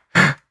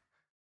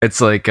 It's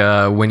like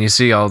when you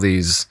see all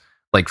these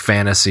like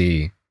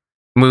fantasy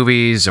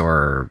movies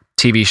or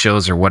TV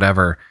shows or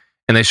whatever,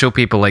 and they show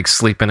people like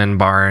sleeping in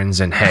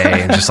barns and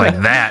hay, and just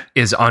like that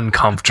is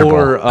uncomfortable.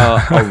 Or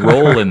a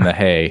roll in the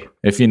hay,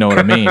 if you know what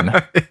I mean.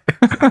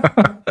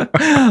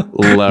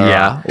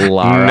 Lair-uh,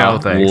 no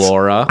thanks.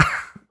 Lair-uh.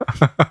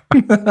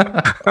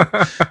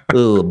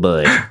 Oh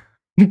boy.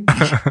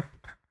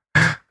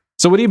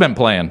 So what have you been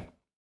playing?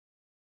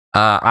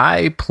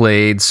 I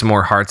played some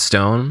more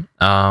Hearthstone,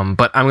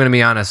 but I'm going to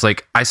be honest,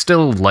 like I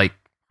still like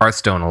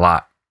Hearthstone a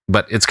lot,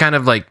 but it's kind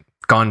of like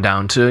gone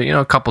down to,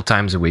 a couple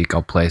times a week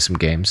I'll play some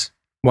games.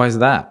 Why is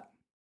that?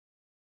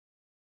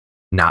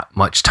 Not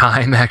much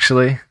time,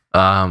 actually.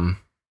 I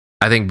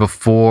think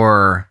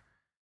before,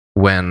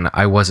 when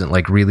I wasn't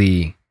like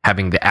really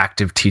having the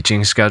active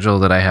teaching schedule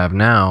that I have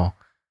now,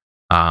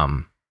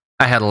 I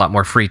had a lot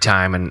more free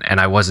time and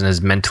I wasn't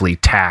as mentally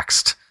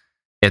taxed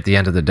at the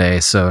end of the day.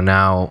 So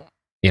now,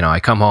 I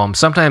come home.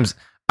 Sometimes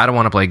I don't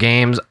want to play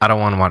games. I don't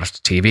want to watch the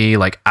TV.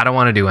 Like, I don't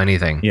want to do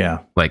anything. Yeah.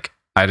 Like,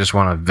 I just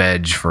want to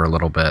veg for a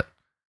little bit.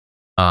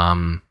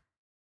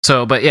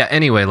 But yeah,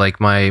 anyway, like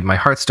my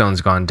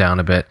Hearthstone's gone down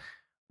a bit.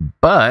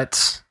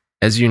 But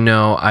as you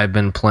know, I've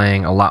been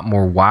playing a lot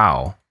more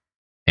WoW.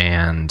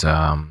 And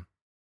can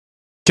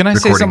I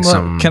say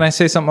something? Can I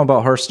say something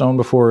about Hearthstone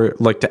before,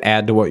 like, to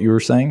add to what you were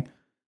saying?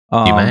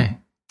 You may.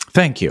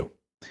 Thank you.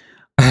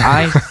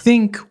 I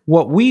think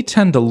what we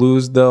tend to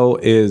lose, though,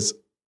 is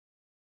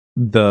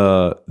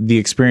the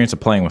experience of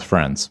playing with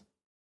friends.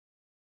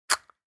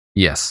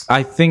 Yes.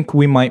 I think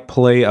we might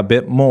play a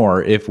bit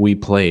more if we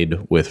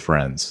played with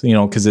friends,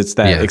 because it's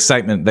that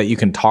excitement that you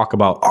can talk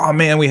about. Oh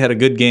man, we had a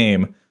good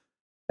game.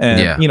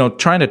 And,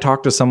 trying to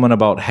talk to someone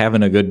about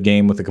having a good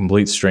game with a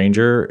complete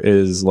stranger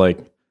is like,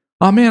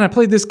 oh man, I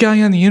played this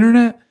guy on the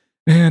internet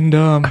and,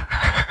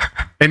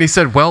 and he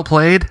said, well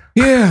played.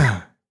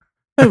 Yeah.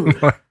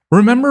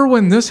 Remember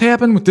when this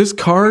happened with this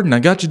card and I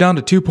got you down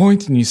to 2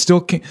 points and you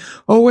still can't.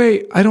 Oh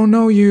wait, I don't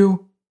know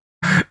you.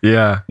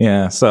 Yeah.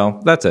 Yeah.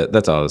 So that's it.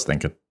 That's all I was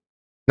thinking.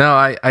 No,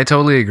 I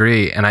totally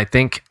agree. And I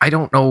think, I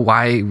don't know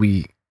why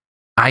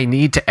I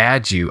need to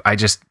add you. I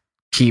just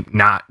keep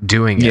not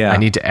doing it. Yeah. I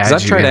need to add you.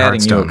 I've tried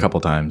adding you a couple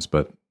times,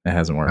 but it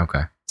hasn't worked.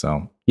 Okay.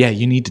 So yeah,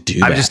 you need to do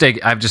that.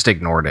 I've just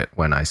ignored it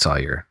when I saw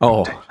your.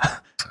 Oh,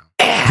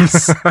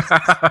 ass.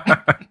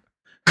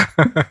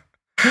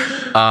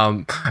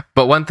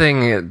 But one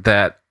thing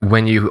that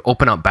when you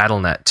open up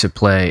Battle.net to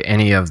play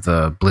any of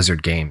the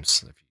Blizzard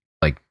games,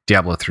 like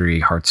Diablo 3,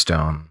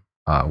 Hearthstone,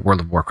 World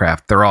of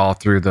Warcraft, they're all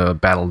through the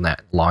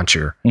Battle.net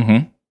launcher.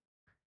 Mm-hmm.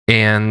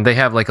 And they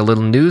have like a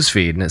little news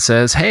feed and it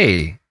says,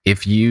 hey,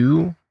 if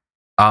you,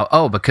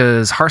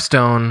 because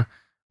Hearthstone,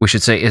 we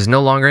should say, is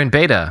no longer in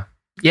beta.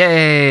 Yay!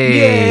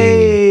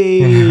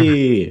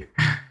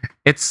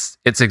 It's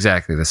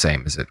exactly the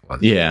same as it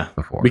was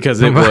before.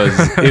 Because it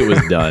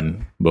was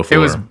done before.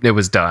 It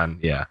was done,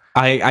 yeah.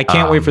 I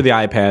can't wait for the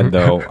iPad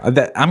though.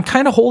 I'm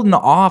kind of holding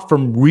off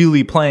from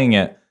really playing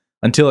it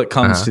until it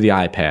comes to the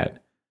iPad.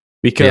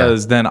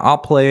 Because then I'll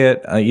play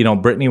it,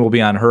 Brittany will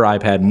be on her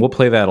iPad and we'll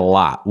play that a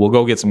lot. We'll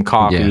go get some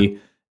coffee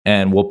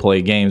and we'll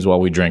play games while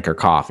we drink our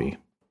coffee.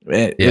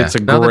 It's a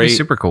great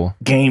super cool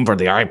game for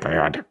the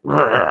iPad.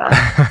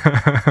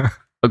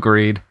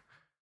 Agreed.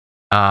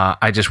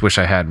 I just wish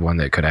I had one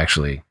that could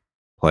actually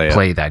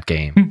play that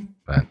game,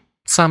 but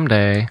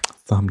someday.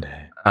 So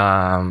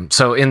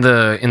in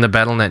the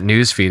Battle.net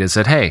newsfeed, it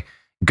said, "Hey,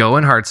 go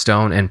in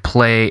Hearthstone and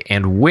play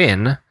and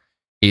win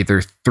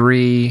either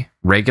 3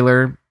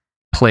 regular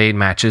played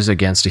matches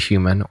against a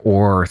human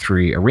or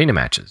 3 arena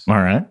matches. All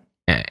right,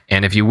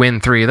 and if you win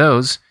 3 of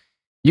those,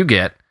 you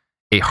get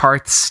a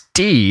Hearth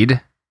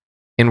Steed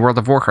in World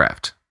of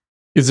Warcraft."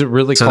 Is it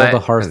really called the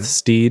Hearth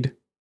Steed?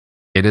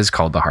 It is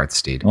called the Hearth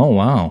Steed. Oh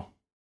wow.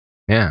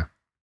 Yeah.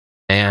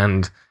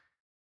 And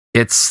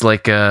it's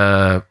like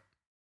a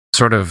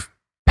sort of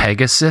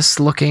Pegasus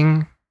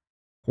looking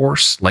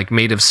horse, like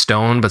made of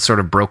stone, but sort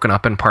of broken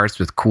up in parts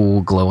with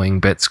cool glowing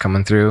bits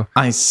coming through.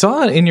 I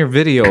saw it in your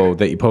video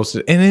that you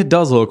posted, and it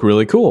does look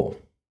really cool.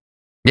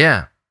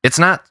 Yeah. It's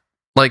not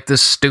like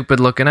this stupid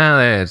looking,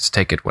 let's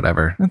take it,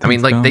 whatever. I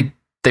mean, like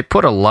they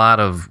put a lot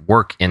of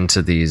work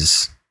into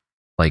these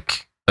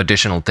like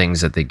additional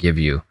things that they give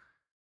you.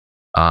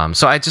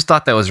 So I just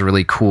thought that was a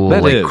really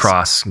cool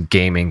cross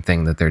gaming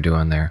thing that they're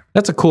doing there.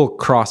 That's a cool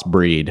cross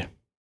breed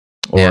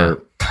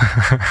or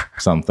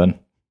something.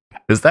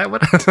 Is that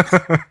what?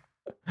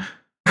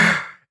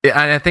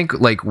 Yeah, I think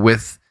like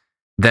with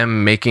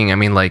them making, I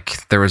mean,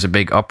 like there was a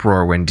big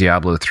uproar when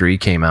Diablo 3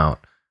 came out.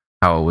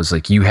 How it was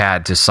like you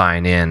had to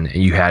sign in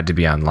and you had to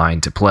be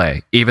online to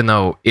play, even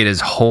though it is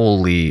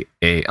wholly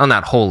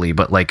not wholly,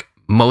 but like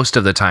most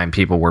of the time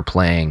people were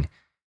playing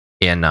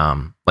in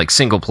like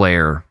single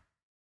player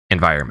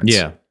environments.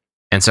 Yeah.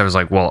 And so I was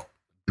like, well,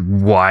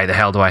 why the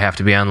hell do I have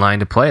to be online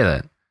to play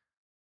that?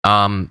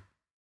 And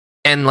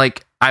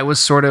like I was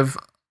sort of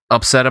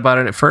upset about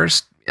it at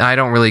first. I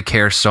don't really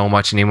care so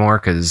much anymore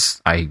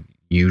because I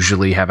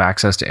usually have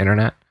access to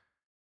internet.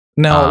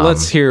 Now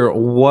let's hear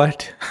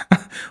what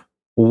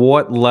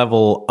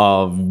level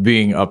of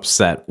being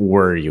upset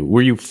were you?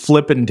 Were you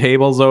flipping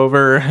tables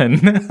over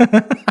and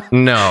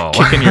no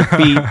kicking your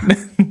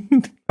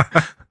feet?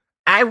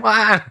 I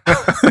won.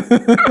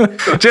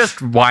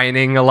 Just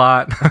whining a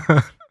lot.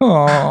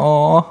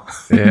 Aww.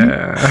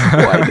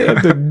 Yeah. Why'd they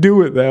have to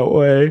do it that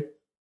way?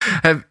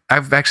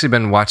 I've actually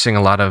been watching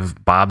a lot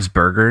of Bob's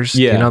Burgers.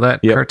 Yeah. You know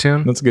that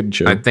cartoon? That's a good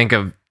show. I think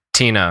of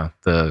Tina,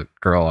 the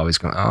girl, always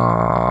going,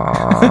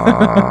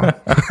 "Aww,"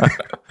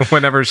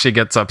 whenever she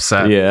gets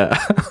upset. Yeah.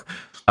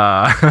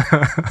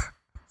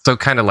 So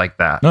kind of like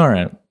that. All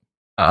right.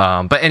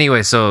 But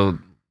anyway, so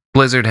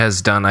Blizzard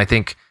has done, I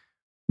think,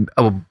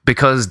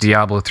 because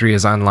Diablo 3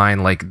 is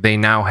online, like they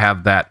now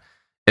have that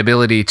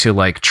ability to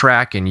like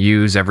track and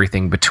use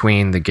everything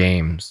between the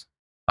games.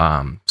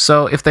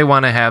 So if they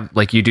want to have,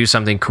 like, you do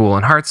something cool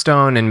in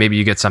Hearthstone and maybe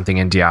you get something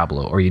in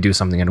Diablo, or you do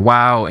something in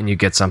WoW and you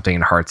get something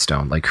in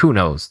Hearthstone, like who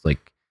knows?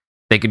 Like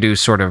they could do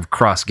sort of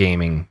cross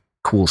gaming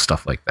cool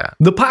stuff like that.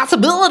 The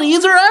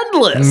possibilities are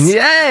endless.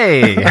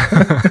 Yay!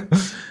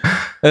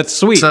 That's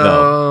sweet,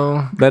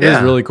 though. That is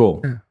really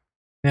cool.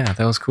 Yeah,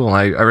 that was cool.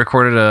 I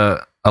recorded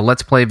a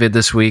Let's Play vid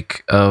this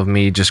week of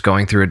me just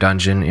going through a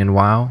dungeon in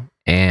WoW,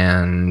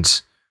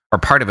 or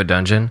part of a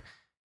dungeon,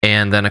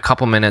 and then a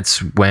couple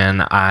minutes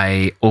when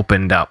I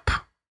opened up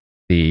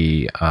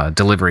the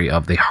delivery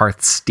of the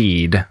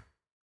Hearthsteed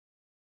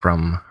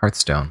from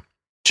Hearthstone.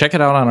 Check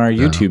it out on our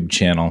YouTube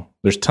channel.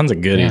 There's tons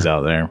of goodies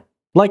out there.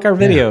 Like our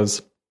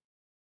videos.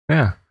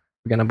 Yeah,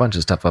 we got a bunch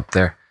of stuff up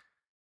there.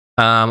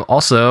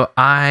 Also,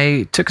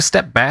 I took a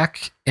step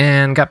back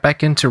and got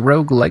back into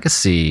Rogue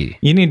Legacy.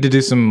 You need to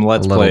do some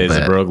Let's Plays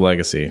of Rogue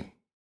Legacy.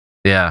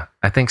 Yeah,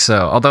 I think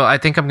so. Although I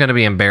think I'm going to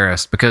be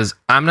embarrassed because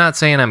I'm not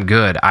saying I'm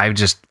good. I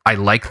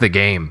like the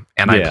game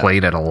and I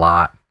played it a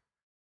lot.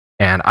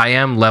 And I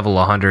am level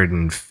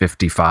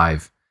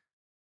 155,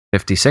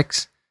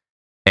 56.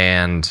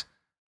 And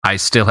I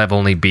still have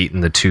only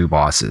beaten the 2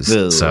 bosses.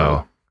 Ugh.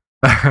 So,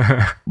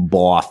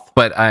 Both.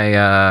 But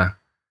I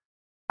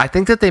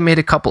think that they made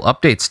a couple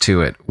updates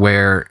to it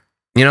where,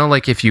 you know,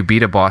 like if you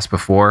beat a boss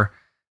before,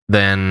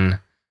 then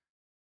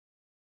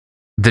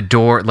the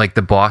door, like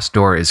the boss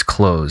door is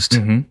closed.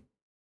 Mm-hmm.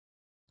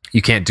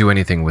 You can't do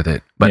anything with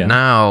it. But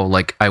now,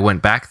 like I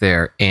went back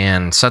there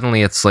and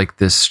suddenly it's like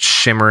this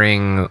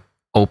shimmering,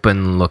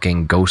 open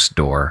looking ghost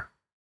door.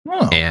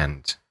 Oh.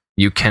 And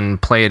you can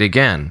play it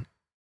again.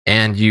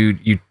 And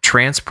you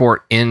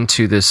transport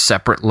into this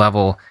separate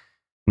level,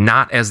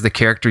 not as the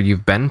character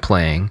you've been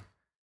playing,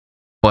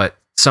 but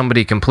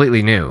somebody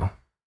completely new.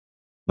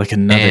 Like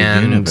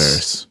another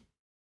universe.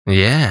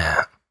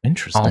 Yeah.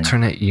 Interesting.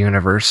 Alternate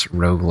universe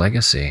Rogue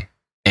Legacy.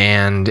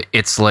 And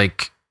it's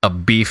like a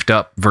beefed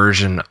up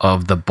version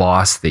of the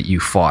boss that you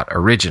fought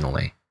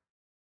originally.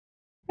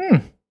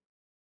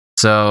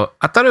 So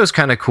I thought it was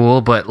kind of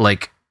cool, but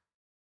like,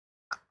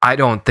 I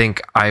don't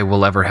think I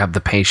will ever have the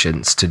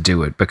patience to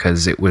do it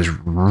because it was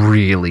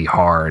really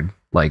hard.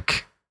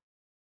 Like,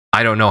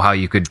 I don't know how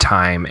you could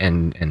time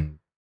and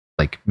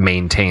like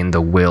maintain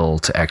the will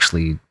to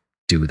actually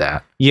do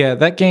that. Yeah,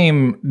 that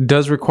game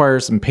does require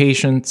some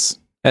patience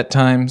at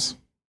times,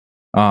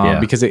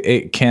 because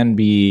it can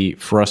be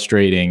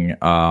frustrating.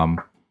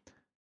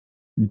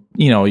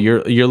 You know,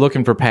 you're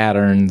looking for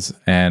patterns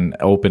and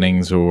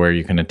openings where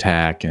you can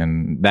attack,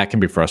 and that can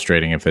be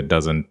frustrating if it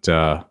doesn't.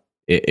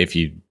 If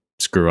you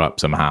screw up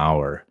somehow,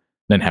 or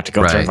then have to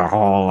go through the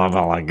whole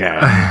level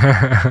again.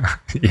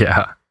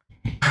 Yeah,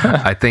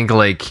 I think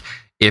like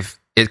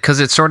because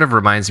it sort of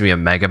reminds me of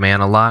Mega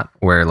Man a lot,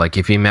 where like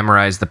if you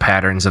memorize the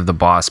patterns of the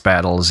boss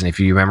battles and if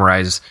you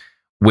memorize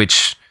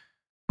which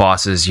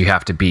bosses you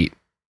have to beat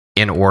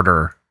in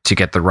order to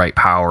get the right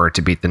power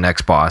to beat the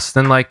next boss,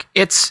 then like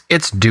it's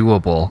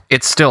doable.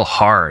 It's still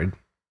hard,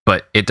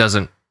 but it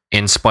doesn't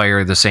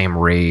inspire the same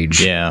rage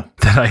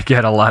that I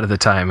get a lot of the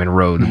time in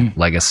Rogue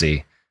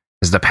Legacy,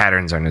 because the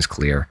patterns aren't as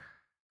clear.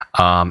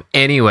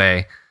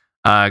 Anyway,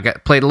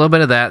 played a little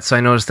bit of that, so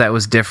I noticed that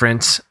was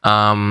different.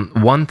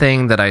 One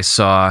thing that I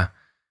saw,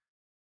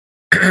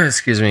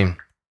 excuse me,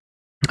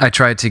 I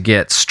tried to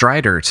get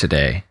Strider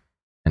today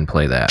and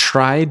play that.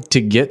 Tried to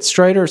get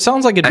Strider?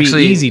 Sounds like it'd be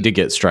easy to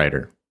get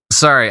Strider.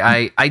 Sorry,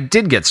 I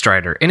did get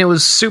Strider, and it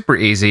was super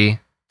easy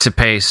to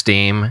pay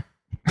Steam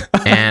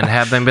and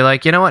have them be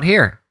like, you know what,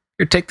 here,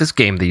 take this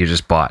game that you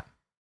just bought.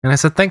 And I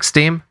said, thanks,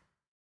 Steam.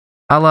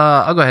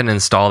 I'll go ahead and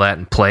install that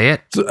and play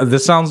it.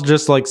 This sounds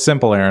just like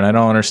simple, Aaron. I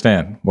don't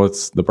understand.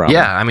 What's the problem?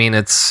 Yeah, I mean,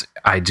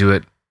 I do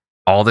it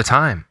all the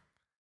time.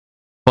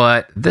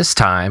 But this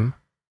time,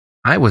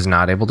 I was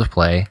not able to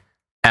play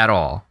at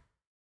all.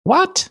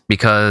 What?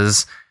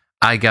 Because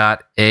I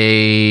got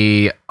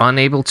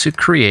unable to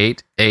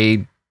create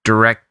a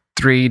Direct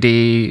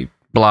 3D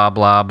blah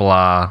blah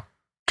blah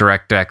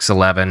DirectX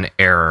 11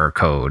 error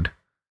code.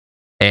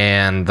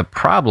 And the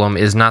problem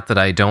is not that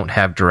I don't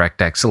have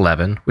DirectX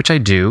 11, which I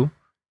do,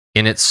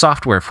 in its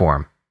software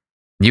form.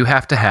 You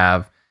have to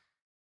have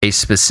a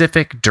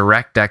specific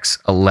DirectX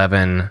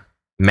 11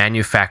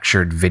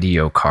 manufactured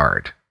video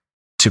card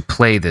to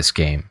play this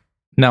game.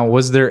 Now,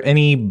 was there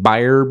any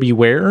buyer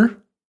beware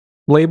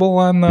label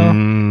on the...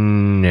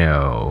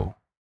 No.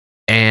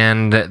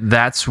 And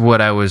that's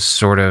what I was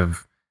sort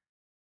of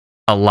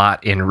a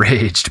lot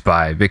enraged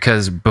by,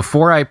 because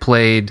before I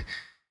played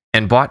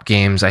and bought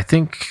games, I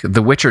think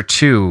The Witcher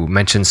 2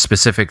 mentions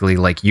specifically,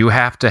 like, you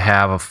have to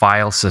have a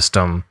file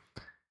system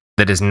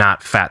that is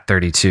not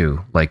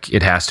FAT32. Like,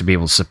 it has to be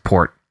able to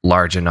support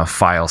large enough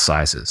file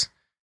sizes.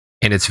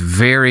 And it's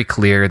very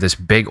clear, this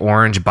big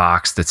orange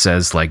box that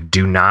says, like,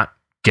 do not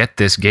get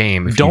this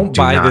game. Don't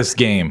buy this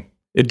game.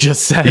 It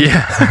just said.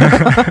 Yeah.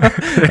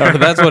 Or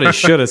that's what it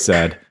should have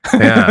said.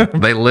 Yeah.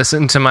 They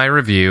listened to my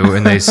review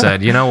and they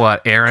said, you know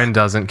what? Aaron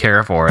doesn't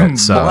care for it.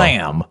 So.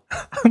 Blam.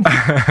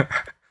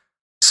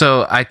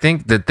 So I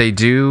think that they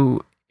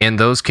do, in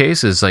those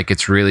cases, like,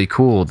 it's really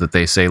cool that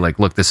they say, like,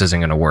 look, this isn't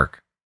going to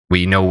work.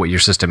 We know what your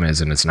system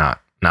is and it's not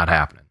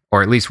happening.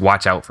 Or at least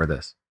watch out for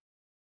this.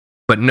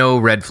 But no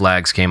red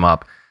flags came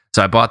up.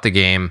 So I bought the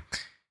game.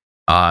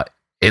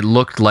 It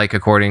looked like,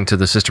 according to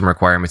the system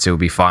requirements, it would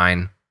be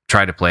fine.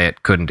 Tried to play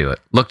it, couldn't do it.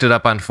 Looked it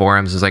up on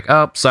forums, is like,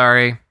 oh,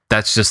 sorry,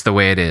 that's just the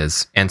way it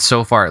is. And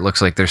so far, it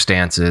looks like their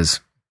stance is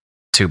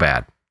too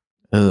bad.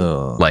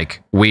 Ugh.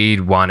 Like,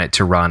 we'd want it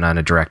to run on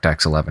a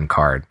DirectX 11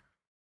 card.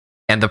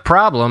 And the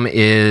problem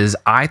is,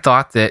 I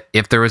thought that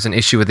if there was an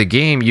issue with the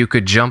game, you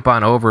could jump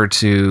on over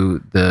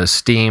to the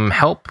Steam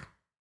help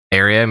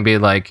area and be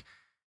like,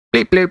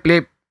 bleep, bleep,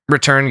 bleep,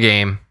 return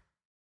game.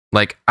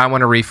 Like, I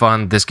want a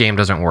refund. This game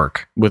doesn't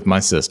work. With my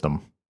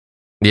system.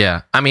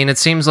 Yeah. I mean, it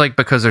seems like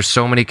because there's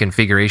so many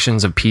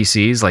configurations of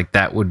PCs, like,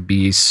 that would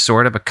be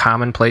sort of a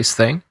commonplace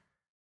thing.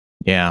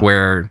 Yeah.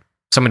 Where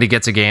somebody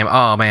gets a game,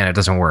 oh man, it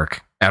doesn't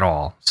work at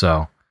all.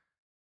 So,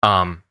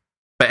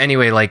 but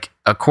anyway, like,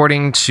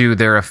 according to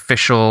their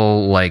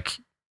official, like,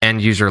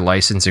 end user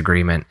license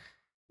agreement,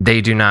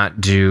 they do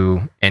not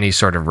do any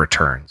sort of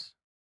returns.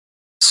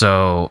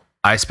 So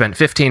I spent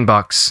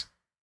 $15.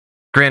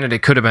 Granted,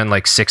 it could have been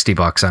like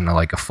 $60 on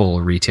like a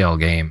full retail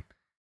game.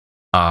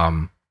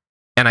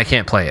 And I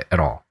can't play it at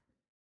all.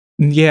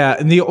 Yeah,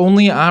 and the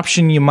only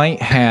option you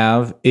might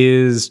have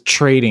is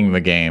trading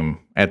the game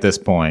at this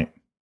point.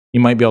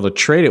 You might be able to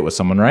trade it with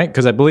someone, right?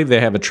 Because I believe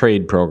they have a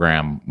trade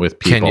program with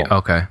people. Can you?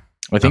 Okay.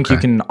 I think you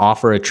can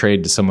offer a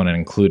trade to someone and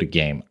include a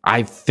game.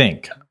 I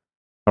think. If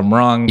I'm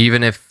wrong,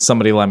 Even if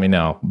somebody let me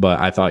know, but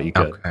I thought you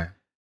could.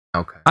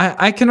 Okay.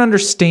 I can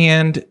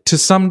understand to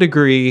some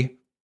degree.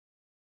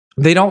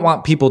 They don't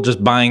want people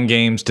just buying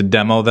games to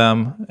demo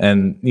them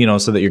and, you know,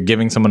 so that you're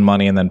giving someone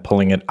money and then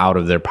pulling it out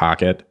of their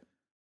pocket.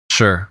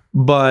 Sure.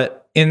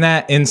 But in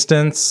that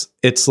instance,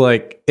 it's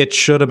like it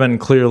should have been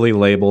clearly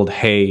labeled,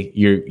 hey,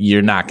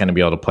 you're not going to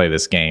be able to play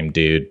this game,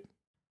 dude.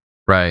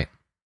 Right.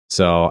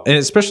 So, and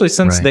especially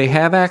since Right. they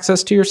have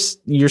access to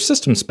your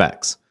system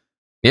specs.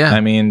 Yeah.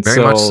 I mean,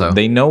 very much so.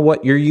 They know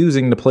what you're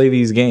using to play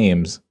these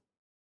games.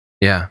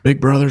 Yeah.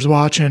 Big Brother's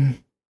watching.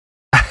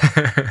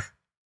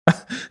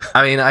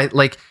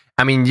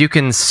 I mean, you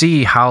can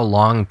see how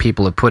long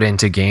people have put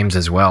into games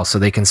as well. So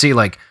they can see,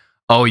 like,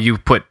 oh, you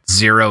put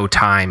 0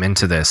 time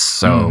into this.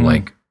 So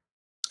like,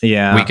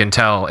 yeah, we can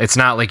tell it's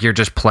not like you're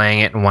just playing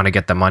it and want to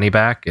get the money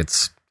back.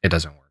 It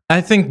doesn't work.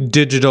 I think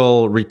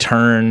digital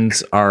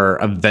returns are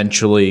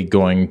eventually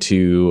going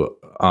to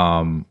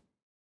come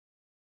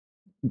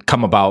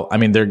about. I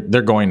mean,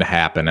 they're going to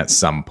happen at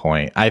some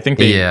point. I think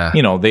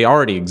they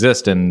already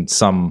exist in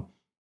some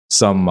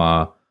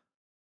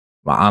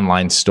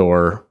online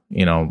store,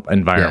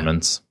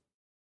 environments.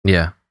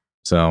 Yeah.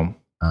 So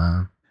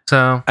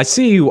I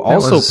see you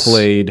also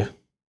played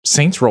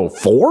Saints Row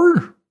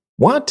 4.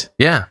 What?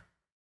 Yeah.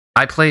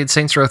 I played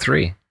Saints Row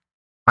 3.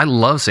 I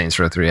love Saints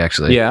Row 3,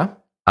 actually. Yeah.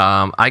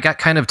 I got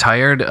kind of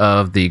tired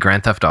of the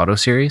Grand Theft Auto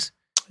series.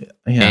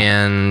 Yeah.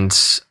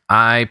 And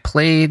I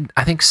played,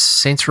 I think,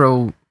 Saints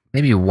Row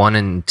maybe 1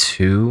 and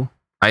 2.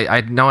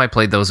 I know I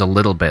played those a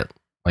little bit,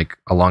 like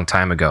a long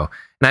time ago.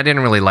 And I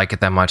didn't really like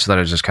it that much. Thought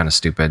it was just kind of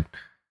stupid.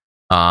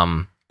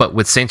 But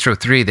with Saints Row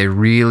 3, they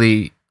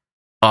really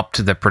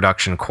upped the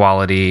production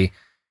quality.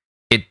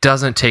 It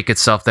doesn't take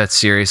itself that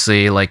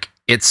seriously. Like,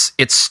 it's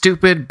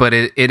stupid, but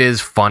it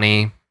is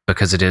funny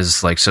because it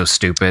is, like, so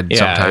stupid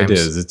sometimes. It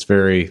is. It's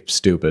very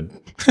stupid.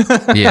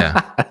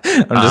 Yeah.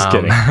 I'm just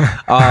kidding.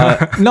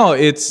 No,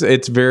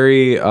 it's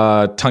very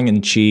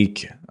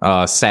tongue-in-cheek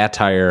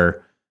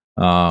satire.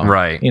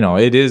 Right.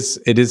 It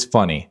is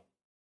funny.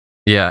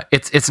 Yeah,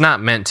 it's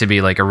not meant to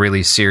be like a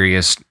really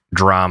serious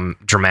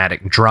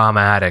dramatic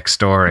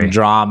story.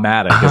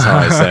 Dramatic is how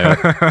I say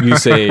it. You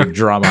say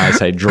drama, I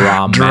say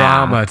drama.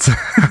 Drama.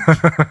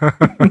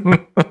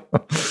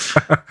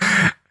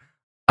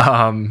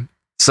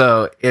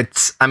 So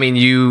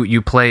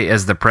you play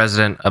as the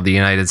president of the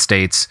United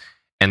States,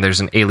 and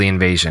there's an alien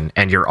invasion,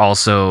 and you're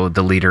also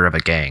the leader of a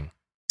gang.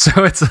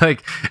 So it's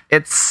like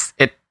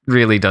it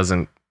really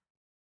doesn't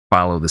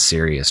follow the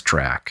serious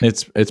track.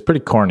 It's pretty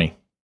corny.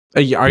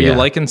 Are you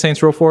liking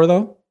Saints Row 4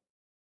 though?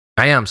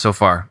 I am so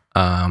far.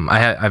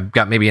 I've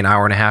got maybe an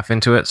hour and a half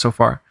into it so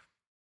far,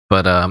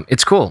 but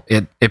it's cool.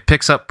 It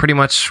picks up pretty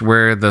much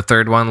where the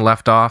third one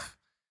left off,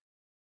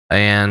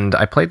 and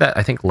I played that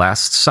I think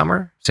last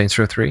summer, Saints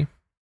Row 3.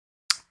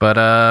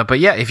 But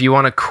yeah, if you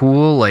want a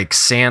cool, like,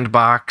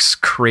 sandbox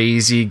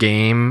crazy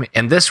game,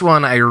 and this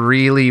one I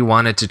really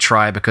wanted to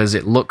try because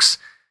it looks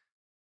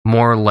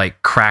more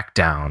like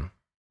Crackdown.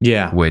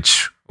 Yeah,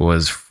 which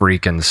was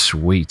freaking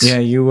sweet. Yeah,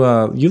 you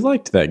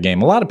liked that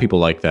game. A lot of people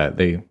like that.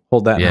 They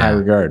hold that in high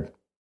regard.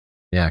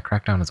 Yeah,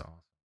 Crackdown is awesome.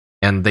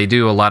 And they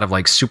do a lot of,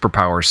 like,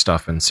 superpower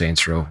stuff in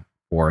Saints Row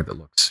 4 that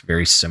looks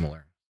very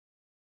similar.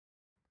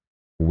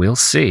 We'll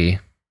see.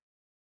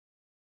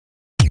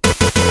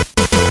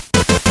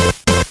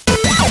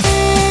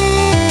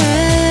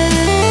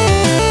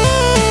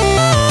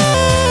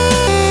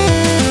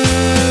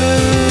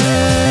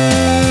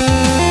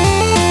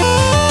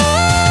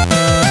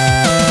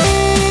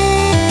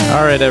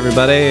 All right,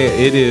 everybody,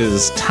 it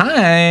is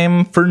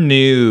time for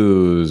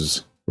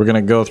news. We're going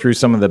to go through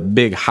some of the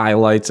big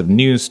highlights of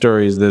news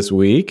stories this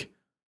week.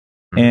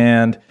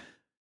 And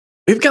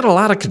we've got a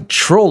lot of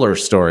controller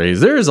stories.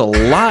 There is a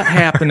lot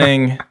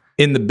happening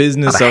in the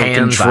business of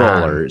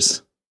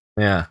controllers.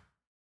 Yeah.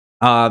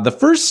 The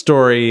first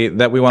story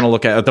that we want to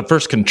look at, the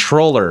first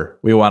controller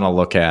we want to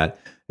look at,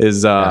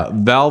 is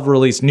Valve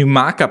released new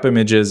mock-up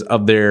images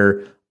of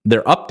their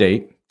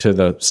update to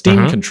the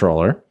Steam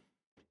controller.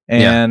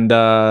 And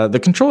the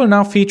controller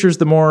now features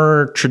the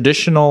more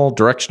traditional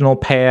directional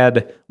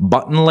pad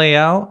button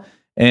layout,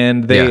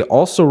 and they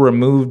also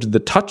removed the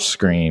touch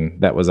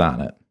screen that was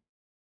on it.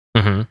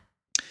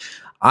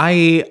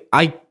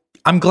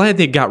 I'm glad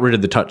they got rid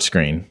of the touch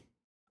screen.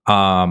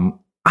 I'm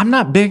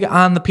not big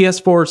on the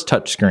PS4's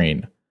touch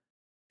screen,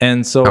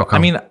 and so I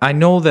mean, I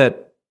know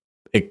that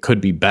it could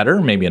be better,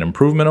 maybe an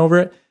improvement over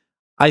it.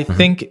 I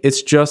think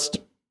it's just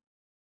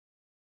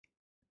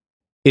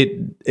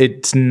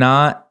it's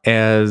not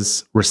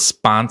as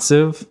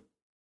responsive.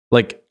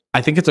 Like,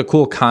 I think it's a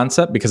cool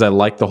concept because I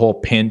like the whole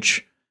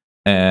pinch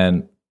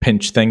thing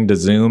to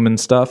zoom and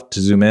stuff,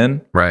 to zoom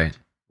in. Right.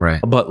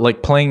 But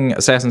like playing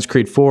Assassin's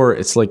Creed 4,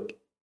 it's like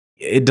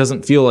it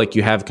doesn't feel like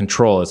you have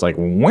control. It's like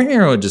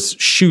it just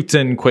shoots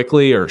in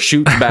quickly or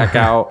shoots back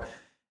out.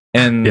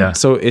 And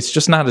so it's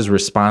just not as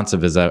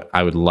responsive as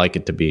I would like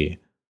it to be.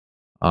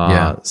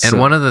 And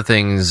one of the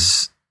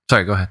things...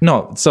 Sorry, go ahead.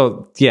 No,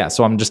 so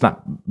I'm just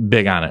not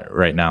big on it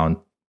right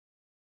now.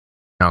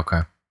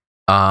 Okay.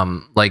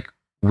 Like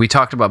we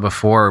talked about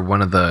before,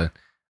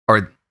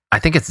 I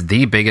think it's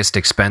the biggest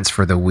expense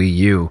for the Wii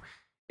U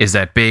is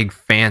that big,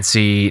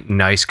 fancy,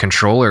 nice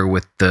controller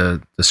with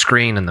the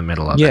screen in the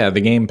middle of it. Yeah,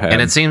 the gamepad.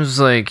 And it seems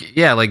like,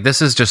 like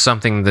this is just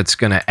something that's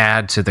going to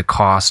add to the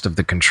cost of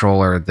the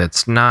controller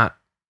that's not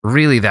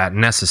really that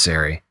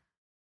necessary.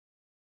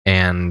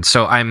 And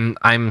so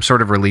I'm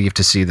sort of relieved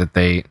to see that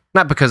they,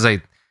 not because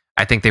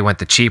I think they went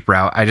the cheap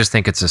route. I just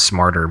think it's a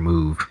smarter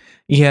move.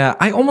 Yeah,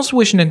 I almost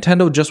wish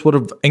Nintendo just would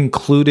have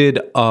included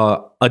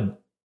a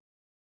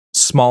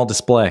small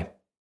display.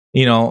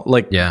 You know,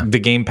 like the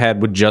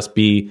gamepad would just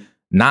be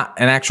not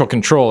an actual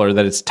controller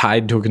that it's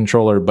tied to a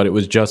controller, but it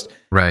was just,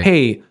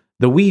 hey,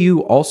 the Wii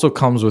U also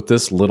comes with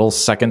this little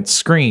second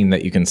screen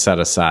that you can set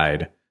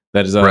aside.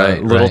 That is a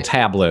little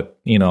tablet,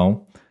 you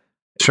know.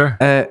 Sure.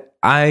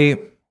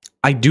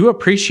 I do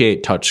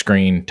appreciate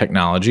touchscreen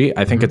technology.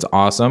 I think it's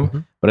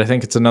awesome, but I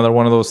think it's another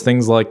one of those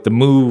things like the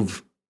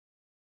Move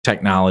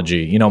technology,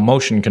 you know,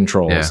 motion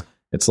controls. Yeah.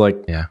 It's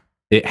like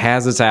it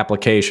has its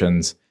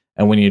applications,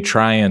 and when you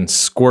try and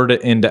squirt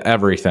it into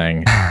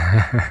everything,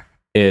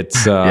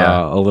 it's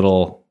a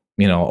little,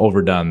 you know,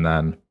 overdone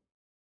then.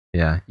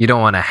 Yeah, you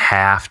don't want to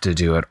have to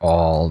do it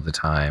all the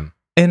time.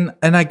 And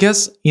I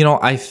guess, you know,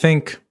 I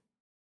think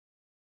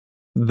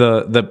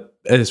the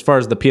as far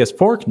as the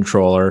PS4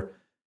 controller,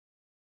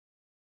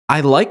 I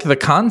like the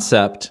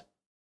concept.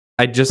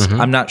 I just,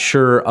 I'm not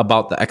sure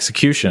about the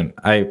execution.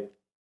 I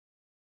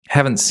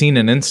haven't seen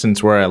an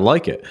instance where I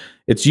like it.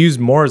 It's used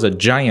more as a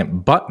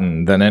giant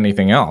button than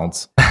anything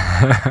else.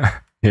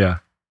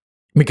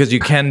 Because you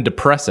can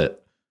depress it.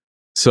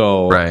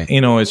 So, you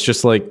know, it's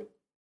just like,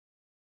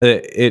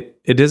 it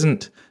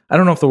isn't, I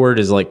don't know if the word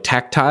is like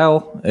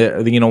tactile,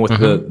 you know,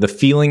 with the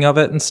feeling of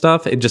it and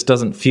stuff. It just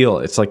doesn't feel,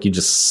 it's like you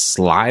just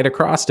slide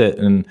across it.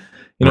 And,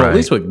 you know, at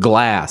least with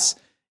glass,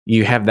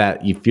 you have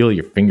that, you feel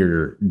your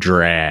finger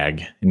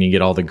drag and you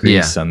get all the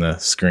grease on the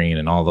screen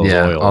and all those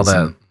oils. All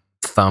that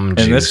thumb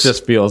juice. And this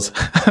just feels,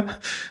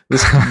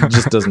 this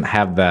just doesn't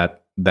have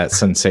that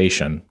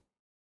sensation.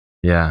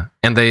 Yeah.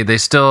 And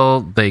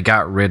they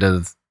got rid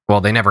of,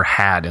 well, they never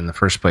had in the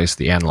first place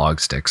the analog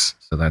sticks.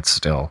 So that's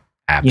still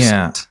absent.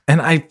 Yeah.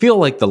 And I feel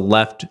like the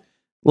left,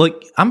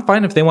 like, I'm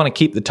fine if they want to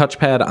keep the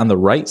touchpad on the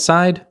right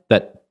side,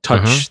 that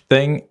touch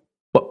thing,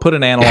 but put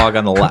an analog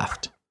on the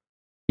left.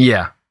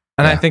 Yeah.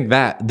 And I think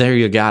that there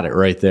you got it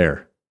right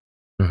there.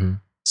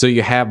 So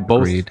you have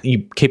both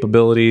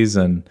capabilities,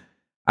 and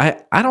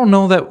I don't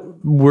know that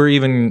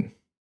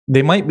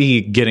they might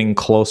be getting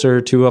closer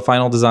to a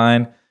final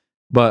design,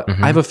 but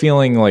I have a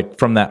feeling like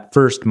from that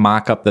first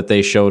mock-up that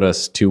they showed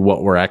us to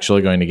what we're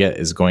actually going to get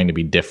is going to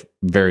be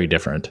very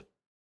different.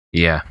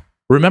 Yeah.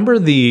 Remember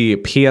the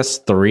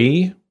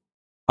PS3,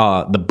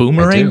 the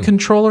boomerang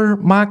controller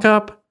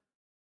mock-up?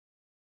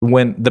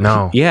 When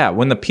the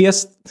when the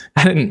PS,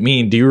 I didn't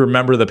mean, do you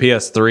remember the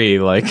PS3?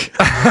 Like,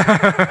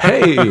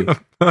 hey,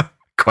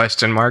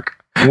 question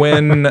mark.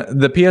 When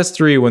the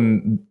PS3,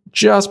 when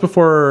just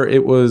before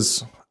it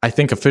was, I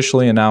think,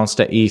 officially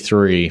announced at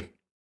E3,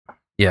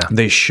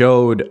 they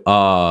showed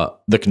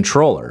the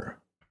controller,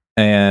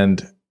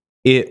 and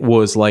it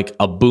was like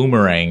a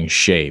boomerang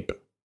shape,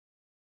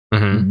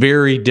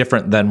 very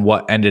different than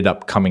what ended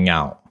up coming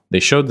out. They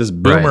showed this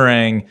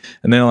boomerang,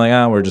 and they're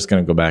like, we're just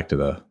going to go back to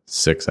the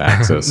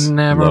 6-axis.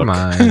 Never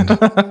mind.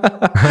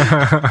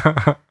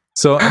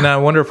 So, and I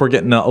wonder if we're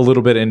getting a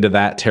little bit into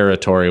that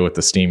territory with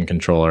the Steam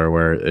controller,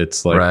 where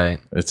it's like,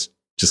 it's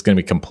just going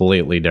to be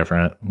completely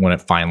different when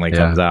it finally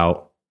comes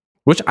out.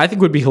 which I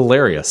think would be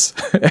hilarious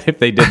if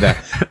they did that.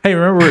 Hey,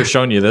 remember we were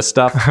showing you this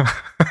stuff?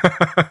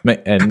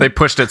 And they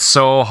pushed it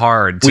so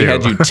hard, too. We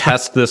had you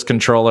test this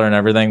controller and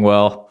everything.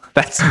 Well,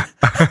 it's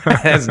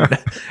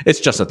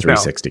just a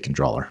 360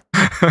 controller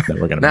that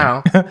we're going to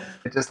now,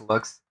 it just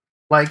looks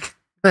like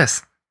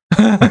this.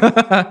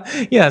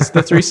 Yes,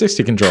 the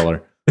 360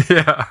 controller.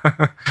 Yeah.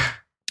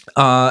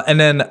 And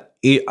then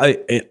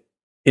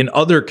in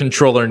other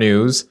controller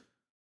news,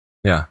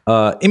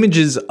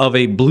 images of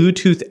a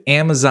Bluetooth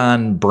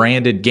Amazon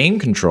branded game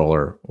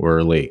controller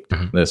were leaked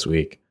this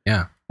week.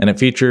 Yeah. And it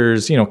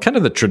features, kind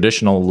of the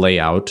traditional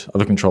layout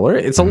of a controller.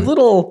 It's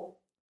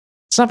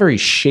it's not very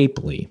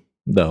shapely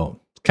though.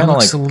 Kind of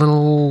like a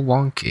little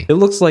wonky. It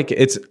looks like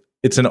it's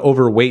an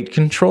overweight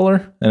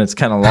controller and it's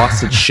kind of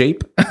lost its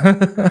shape.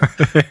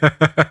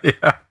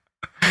 Yeah.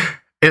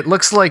 It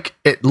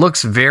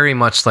looks very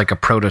much like a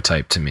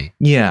prototype to me.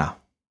 Yeah.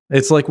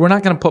 It's like we're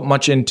not going to put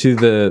much into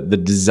the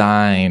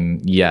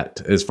design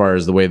yet as far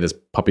as the way this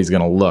puppy's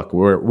going to look.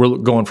 We're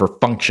going for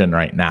function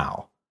right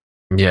now.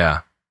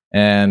 Yeah.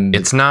 And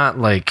it's not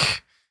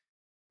like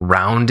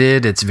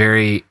rounded. It's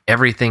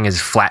everything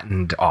is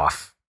flattened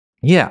off.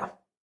 Yeah.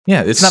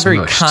 Yeah. It's not very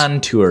Smushed.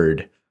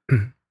 contoured.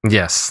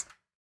 Yes.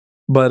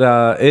 But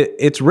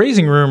it's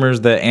raising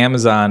rumors that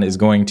Amazon is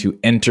going to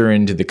enter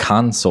into the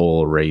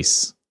console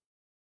race.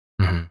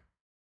 Mm-hmm.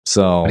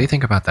 So what do you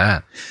think about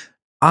that?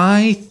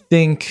 I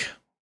think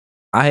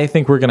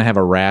we're going to have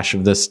a rash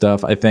of this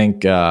stuff. I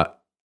think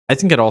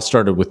it all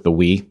started with the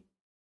Wii.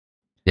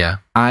 Yeah.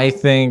 I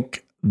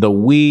think the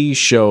Wii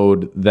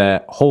showed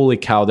that, holy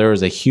cow, the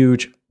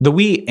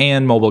Wii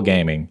and mobile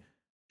gaming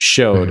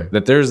showed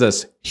that there's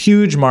this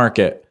huge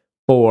market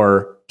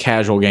for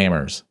casual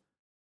gamers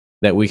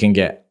that we can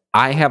get.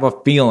 I have a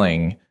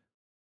feeling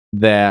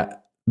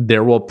that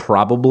there will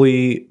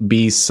probably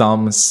be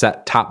some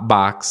set-top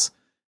box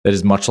that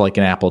is much like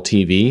an Apple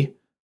TV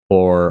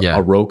or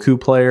a Roku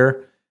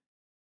player,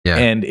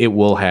 and it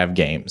will have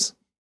games.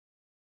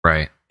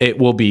 Right. It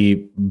will be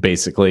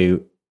basically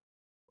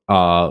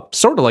sort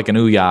of like an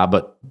Ouya,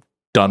 but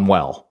done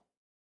well.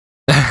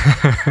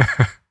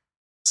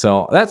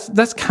 So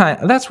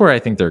that's where I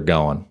think they're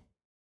going.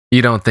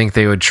 You don't think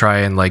they would try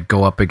and like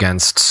go up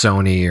against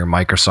Sony or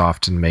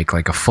Microsoft and make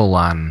like a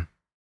full-on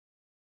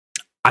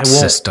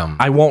system?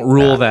 I won't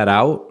rule that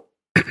out.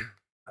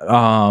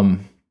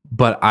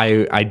 But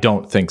I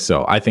don't think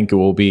so. I think it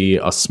will be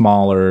a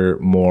smaller,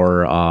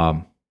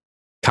 more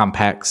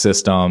compact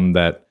system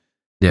that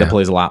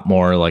plays a lot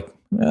more like,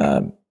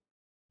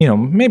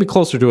 maybe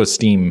closer to a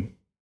Steam,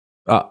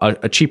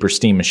 a cheaper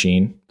Steam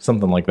machine,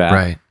 something like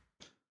that.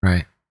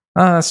 Right.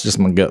 That's just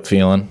my gut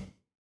feeling.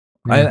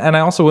 Yeah. And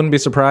I also wouldn't be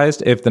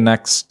surprised if the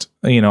next,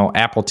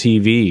 Apple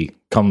TV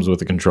comes with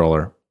a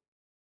controller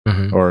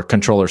or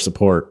controller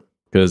support,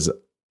 because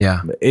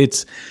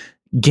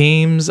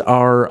games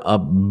are a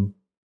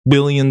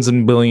billions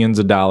and billions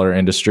of dollar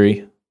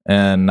industry,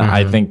 and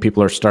I think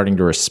people are starting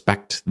to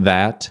respect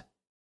that.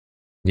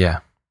 Yeah.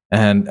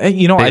 And I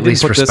didn't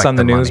put this on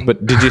the news,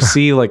 but did you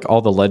see like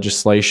all the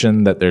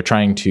legislation that they're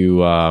trying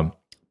to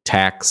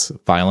tax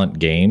violent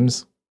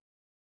games?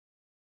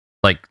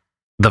 Like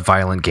the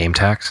violent game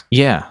tax?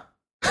 Yeah.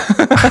 No.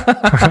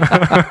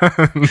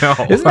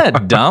 Isn't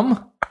that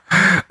dumb?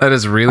 That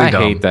is really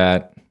dumb. I hate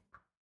that.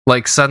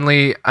 Like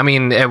suddenly, I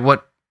mean, at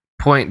what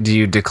point do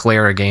you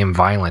declare a game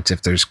violent?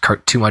 If there's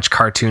too much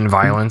cartoon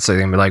violence, they're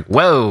gonna be like,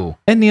 whoa.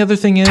 And the other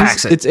thing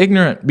is, it's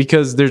ignorant,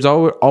 because there's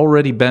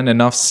already been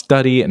enough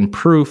study and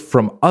proof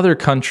from other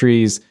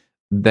countries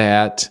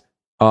that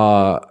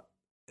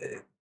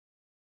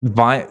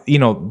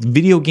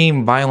video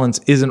game violence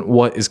isn't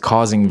what is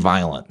causing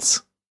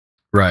violence.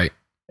 Right.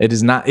 It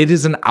is not. It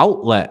is an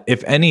outlet,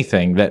 if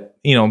anything, that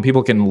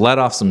people can let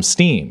off some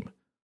steam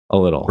a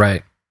little.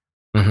 Right.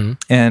 Mm-hmm.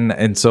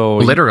 And so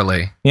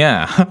literally,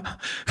 yeah.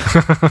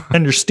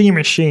 And your steam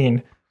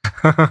machine.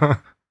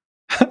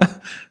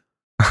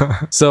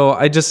 So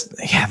I just,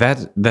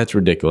 that's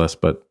ridiculous.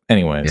 But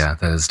anyways, yeah,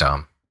 that is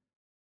dumb.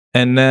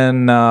 And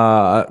then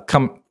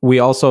we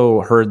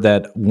also heard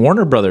that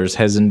Warner Brothers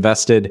has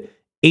invested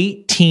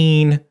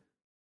 $18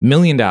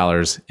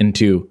 million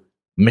into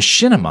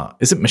Machinima.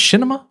 Is it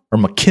Machinima or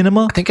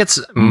Machinima? I think it's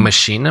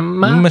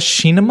Machinima.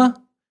 Machinima?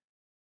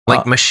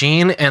 Like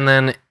machine and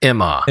then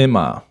Imma.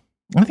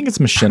 I think it's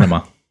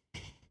Machinima.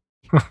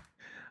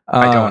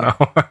 I don't know.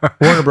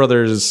 Warner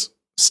Brothers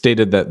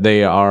stated that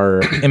they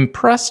are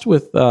impressed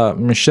with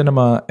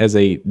Machinima as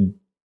a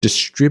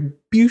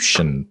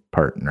distribution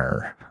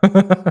partner.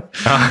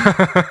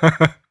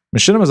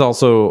 Machinima is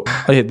also,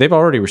 they've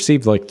already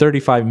received like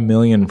 $35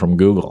 million from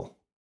Google.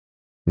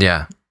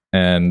 Yeah.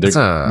 And there's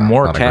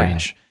more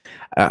cash.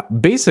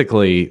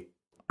 Basically,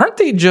 aren't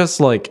they just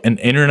like an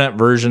internet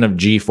version of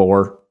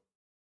G4?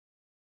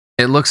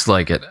 It looks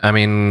like it. I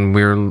mean,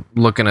 we were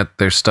looking at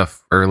their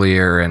stuff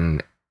earlier,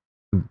 and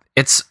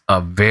it's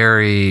a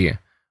very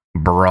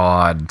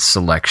broad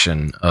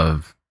selection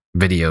of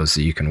videos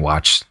that you can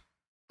watch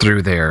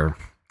through their,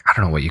 I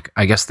don't know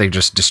I guess they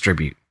just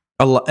distribute.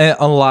 A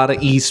lot of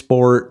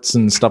esports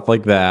and stuff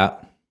like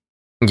that.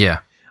 Yeah.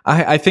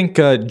 I think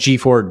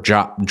G4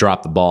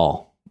 dropped the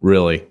ball,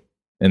 really,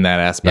 in that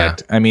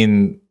aspect. I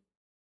mean,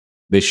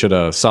 they should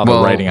have saw the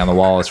writing on the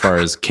wall as far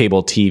as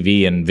cable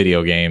TV and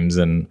video games,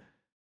 and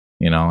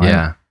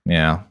yeah.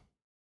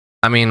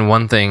 I mean,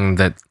 one thing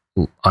that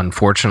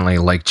unfortunately,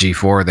 like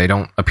G4, they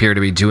don't appear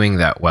to be doing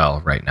that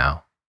well right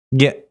now.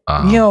 Yeah,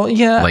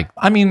 Like,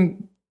 I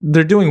mean,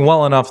 they're doing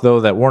well enough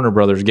though that Warner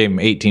Brothers gave them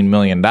 $18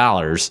 million.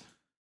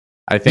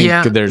 I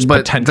think there's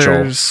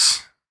potential.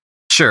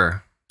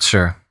 Sure.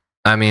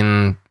 I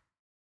mean,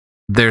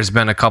 there's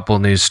been a couple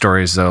news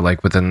stories though,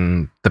 like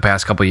within the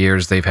past couple of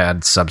years, they've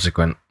had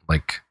subsequent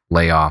like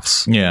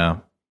layoffs. Yeah,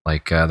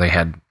 like they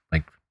had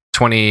like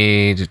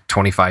 20 to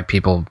 25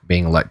 people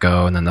being let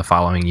go, and then the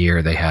following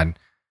year they had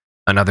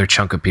another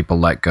chunk of people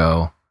let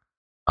go.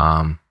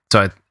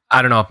 So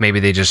I don't know if maybe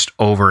they just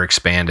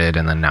overexpanded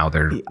and then now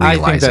they're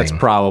realizing.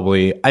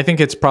 I think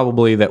it's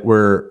probably that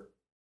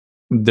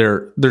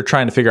they're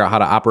trying to figure out how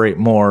to operate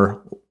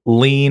more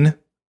lean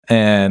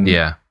and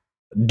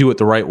do it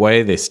the right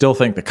way. They still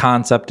think the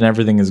concept and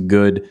everything is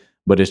good,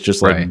 but it's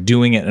just like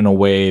doing it in a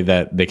way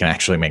that they can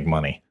actually make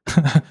money.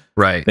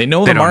 Right. They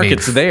know the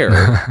market's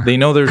there. They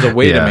know there's a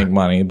way to make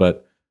money,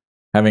 but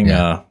having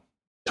a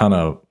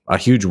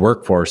huge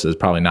workforce is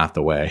probably not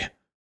the way.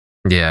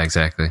 Yeah,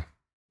 exactly.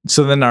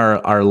 So then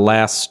our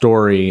last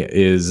story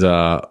is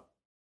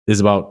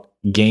about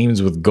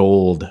games with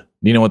gold. Do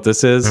you know what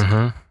this is?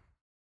 Mm-hmm.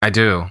 I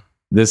do.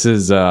 This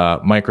is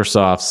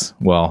Microsoft's,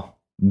 well,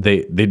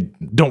 they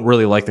don't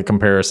really like the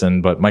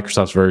comparison, but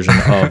Microsoft's version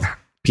of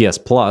PS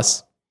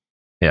Plus.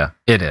 Yeah,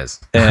 it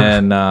is.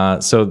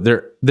 And so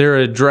they're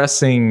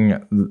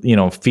addressing,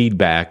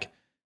 feedback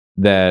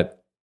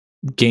that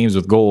games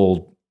with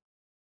gold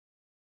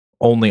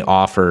only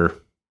offer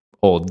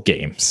old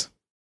games.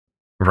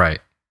 Right.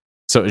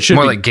 So it should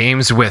more be like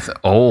games with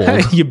old.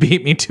 You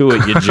beat me to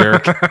it, you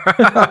jerk.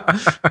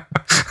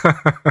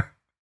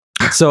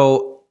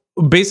 So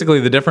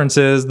basically the difference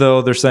is,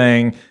 though, they're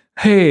saying,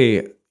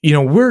 hey,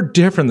 we're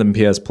different than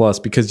PS Plus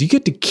because you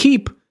get to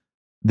keep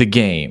the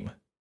game.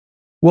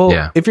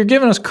 Well, if you're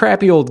giving us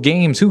crappy old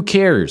games, who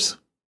cares?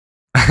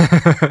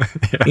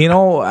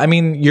 I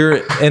mean,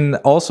 you're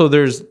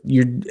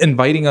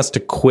inviting us to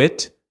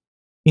quit,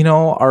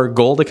 our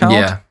gold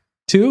account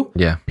too.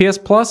 Yeah. PS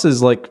Plus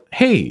is like,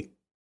 hey,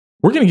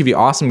 we're going to give you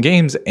awesome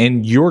games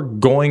and you're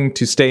going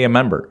to stay a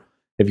member.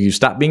 If you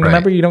stop being a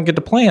member, you don't get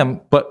to play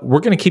them, but we're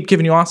going to keep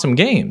giving you awesome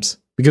games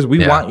because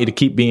we want you to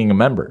keep being a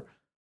member.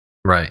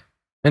 Right.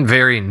 And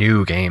very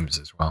new games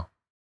as well.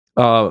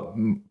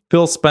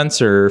 Phil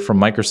Spencer from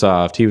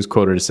Microsoft, he was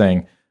quoted as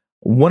saying,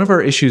 one of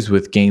our issues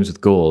with games with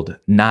gold,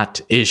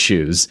 not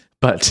issues,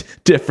 but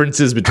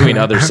differences between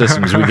other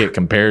systems we get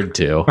compared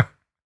to,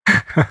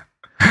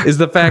 is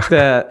the fact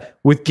that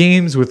with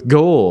games with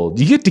gold,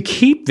 you get to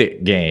keep the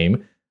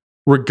game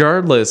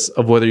regardless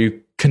of whether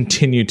you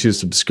continue to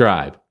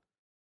subscribe.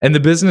 And the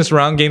business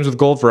around games with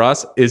gold for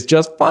us is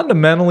just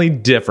fundamentally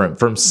different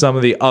from some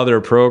of the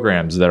other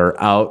programs that are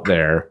out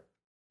there.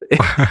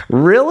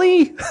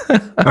 Really?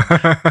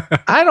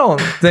 I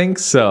don't think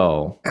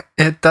so.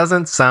 It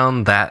doesn't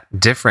sound that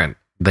different.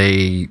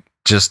 They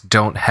just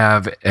don't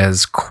have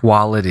as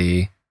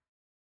that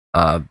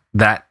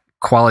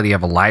quality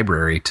of a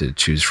library to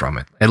choose from,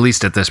 it, at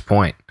least at this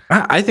point.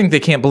 I think they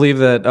can't believe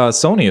that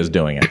Sony is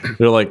doing it.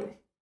 They're like,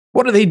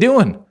 what are they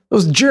doing?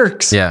 Those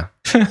jerks. Yeah.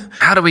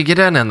 How do we get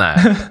in on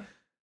that?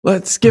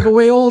 Let's give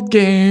away old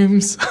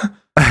games.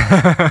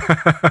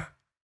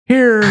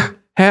 Here,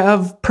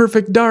 have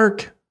Perfect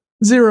Dark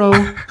 0.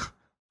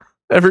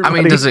 Everybody.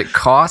 I mean, does it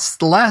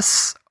cost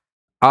less?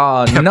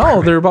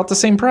 No, they're about the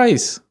same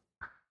price.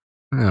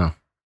 Oh.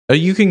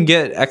 You can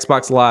get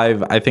Xbox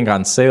Live, I think,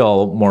 on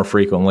sale more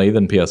frequently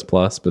than PS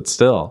Plus, but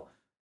still.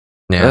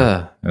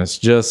 Yeah. It's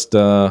just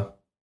dumb.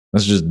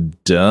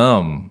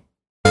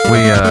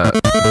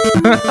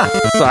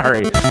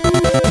 Sorry.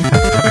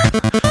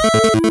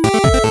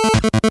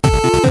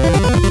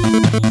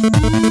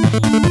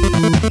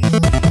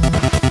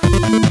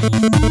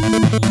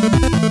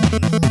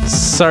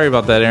 Sorry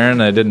about that,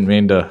 Aaron. I didn't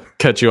mean to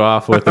cut you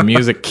off with the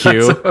music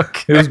cue.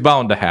 Okay. It was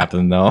bound to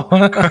happen, though.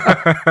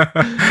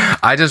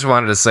 I just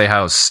wanted to say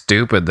how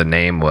stupid the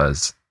name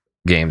was.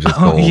 Games with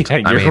Gold. Yeah,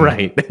 you're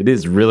right. It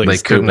is really they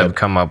stupid. Couldn't have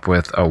come up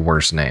with a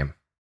worse name.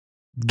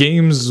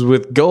 Games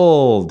with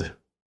Gold.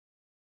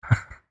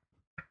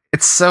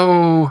 It's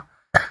so...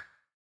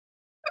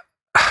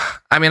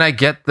 I mean, I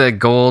get the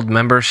gold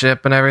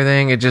membership and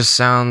everything. It just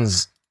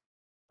sounds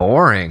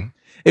boring.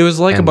 It was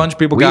like a bunch of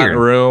people got in a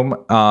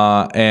room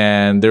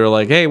and they were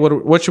like, hey,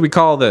 what should we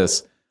call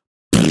this?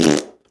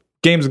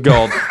 Games with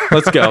Gold.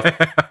 Let's go.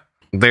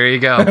 There you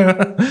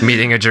go.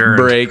 Meeting adjourned.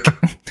 Break.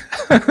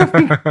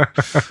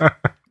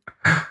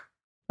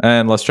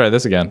 And let's try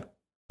this again.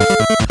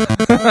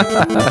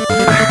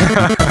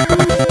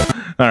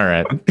 All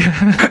right.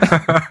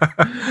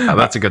 Oh,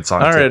 that's a good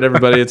song. All right,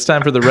 everybody. It's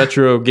time for the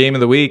retro game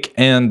of the week.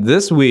 And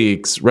this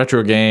week's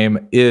retro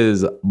game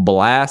is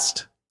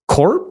Blast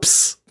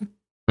Corpse?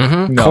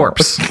 Mm-hmm. No.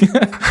 Corpse.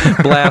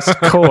 Blast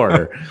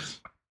Core.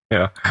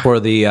 Yeah. for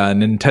the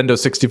Nintendo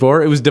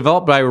 64. It was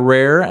developed by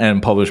Rare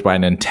and published by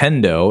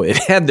Nintendo. It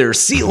had their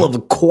seal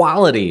of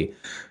quality,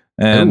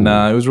 and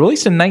it was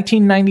released in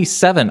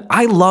 1997.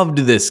 I loved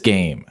this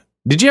game.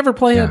 Did you ever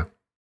play it?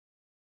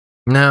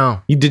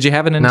 No. Did you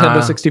have a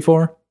Nintendo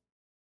 64?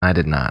 I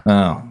did not.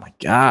 Oh my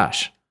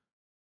gosh.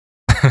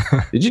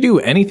 Did you do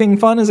anything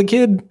fun as a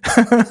kid?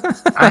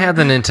 I had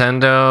the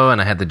Nintendo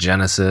and I had the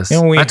Genesis. You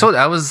know,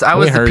 I was the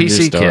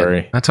PC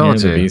kid. I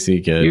told You're you. the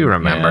PC kid. You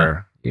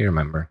remember. Yeah. You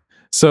remember.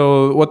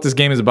 So what this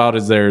game is about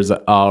is there's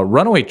a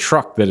runaway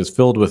truck that is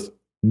filled with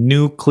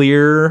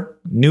nuclear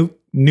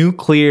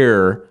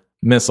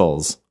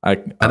missiles. I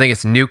think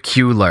it's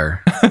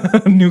nuclear.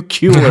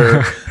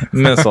 Nuclear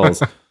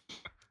missiles.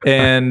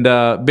 And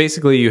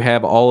basically you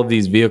have all of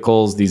these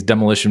vehicles, these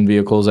demolition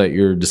vehicles at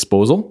your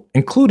disposal,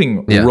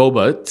 including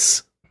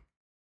robots.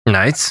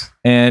 Nice.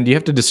 And you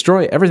have to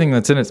destroy everything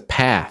that's in its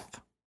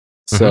path.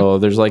 So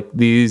there's like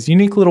these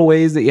unique little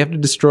ways that you have to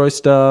destroy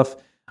stuff.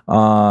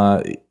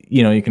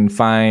 You can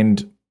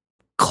find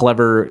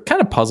clever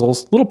kind of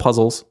little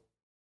puzzles.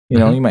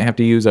 You might have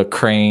to use a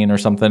crane or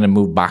something and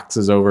move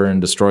boxes over and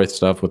destroy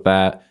stuff with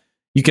that.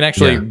 You can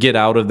actually get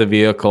out of the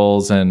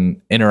vehicles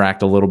and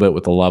interact a little bit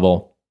with the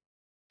level.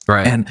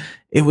 Right. And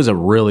it was a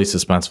really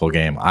suspenseful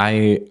game.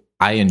 I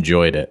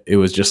enjoyed it. It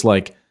was just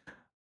like,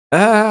 you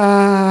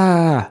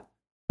saw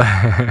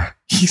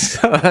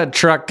that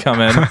truck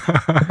coming.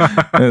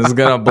 It's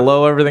going to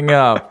blow everything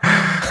up.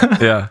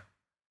 Yeah.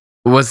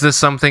 Was this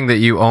something that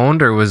you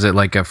owned, or was it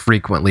like a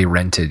frequently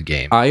rented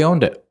game? I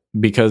owned it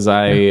because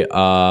I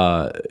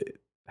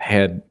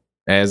had,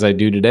 as I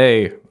do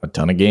today, a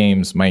ton of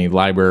games. My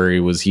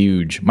library was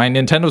huge. My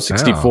Nintendo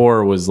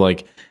 64 was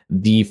like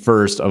the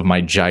first of my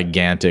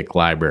gigantic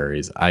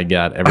libraries. I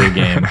got every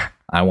game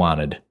I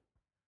wanted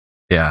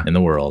in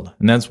the world.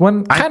 And that's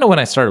when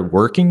I started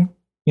working,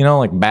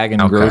 like bagging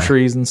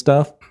groceries and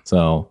stuff.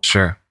 So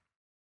sure.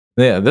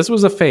 Yeah, this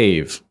was a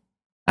fave.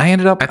 I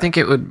think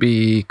it would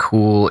be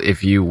cool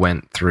if you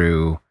went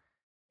through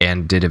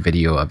and did a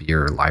video of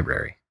your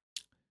library.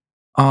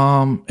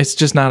 It's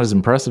just not as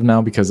impressive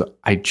now because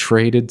I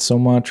traded so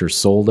much or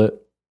sold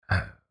it.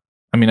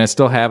 I mean, I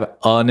still have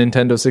a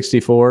Nintendo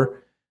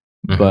 64,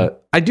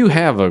 but I do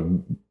have a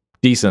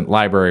decent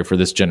library for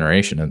this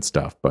generation and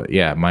stuff. But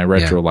yeah, my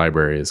retro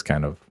library is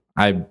kind of,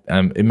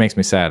 it makes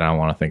me sad. I don't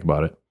want to think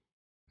about it.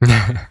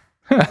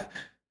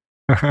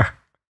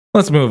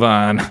 Let's move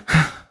on.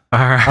 All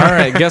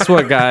right. Guess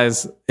what,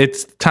 guys?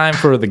 It's time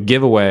for the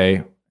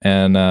giveaway,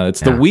 and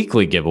it's the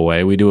weekly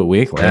giveaway. We do it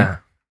weekly. Yeah.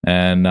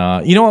 And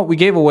you know what? We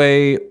gave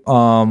away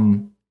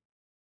The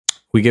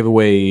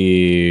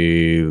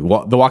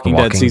Walking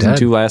Dead Season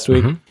 2 last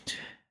week.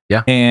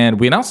 Yeah. And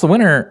we announced the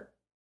winner,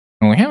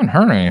 and we haven't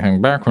heard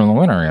anything back from the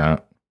winner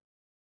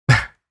yet.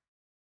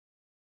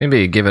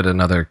 Maybe give it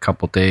another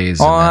couple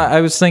days.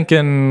 I was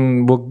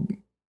thinking we'll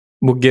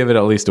give it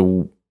at least a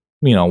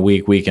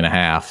week and a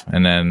half,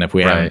 and then if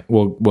we have,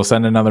 we'll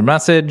send another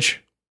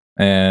message,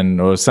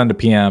 and we'll send a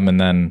PM, and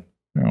then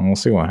we'll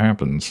see what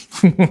happens.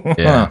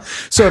 Yeah.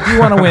 So if you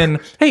want to win,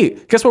 hey,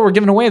 guess what we're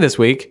giving away this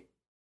week?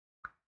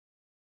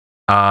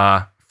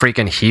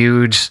 Freaking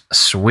huge,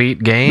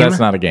 sweet game. That's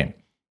not a game.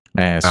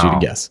 I asked you to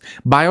guess.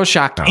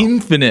 BioShock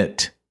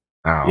Infinite.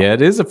 Oh. Yeah,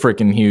 it is a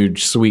freaking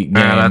huge, sweet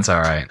game. That's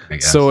all right, I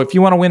guess. So if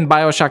you want to win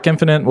BioShock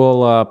Infinite,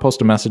 we'll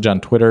post a message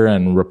on Twitter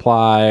and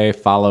reply,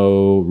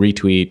 follow,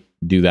 retweet,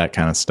 do that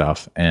kind of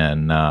stuff,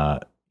 and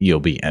you'll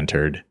be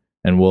entered.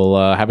 And we'll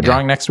have a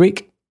drawing next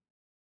week.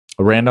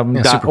 A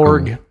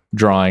random.org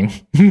drawing.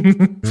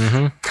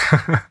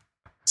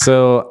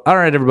 So, all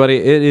right, everybody,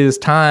 it is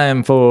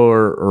time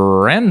for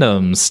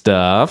random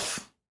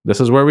stuff. This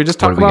is where we just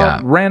talk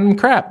about random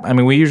crap. I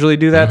mean, we usually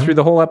do that through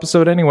the whole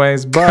episode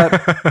anyways,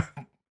 but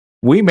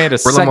we made a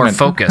segment. We're a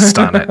little more focused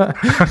on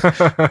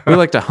it. We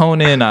like to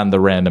hone in on the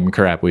random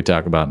crap we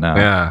talk about now.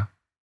 Yeah.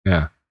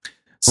 Yeah.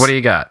 What do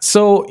you got?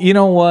 So, you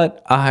know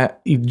what? I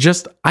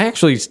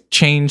actually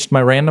changed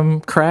my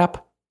random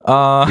crap.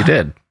 You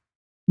did?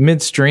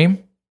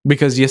 Midstream,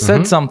 because you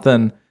said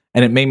something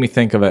and it made me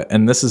think of it.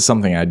 And this is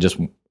something I just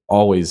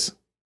always,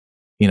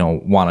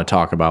 want to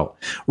talk about.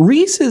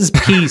 Reese's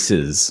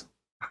Pieces.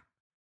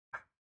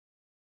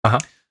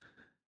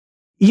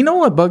 You know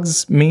what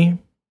bugs me,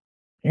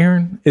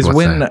 Aaron, is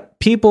when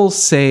people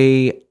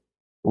say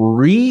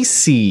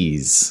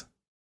Reese's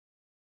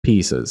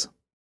Pieces.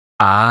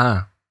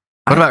 What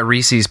about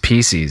Reese's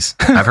Pieces?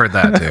 I've heard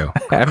that too.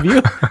 Have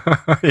you?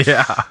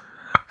 Yeah.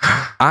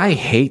 I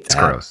hate that. It's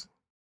gross.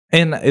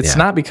 And it's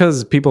not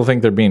because people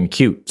think they're being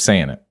cute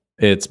saying it.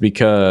 It's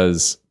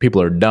because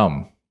people are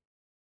dumb.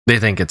 They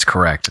think it's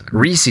correct.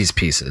 Reese's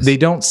Pieces. They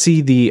don't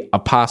see the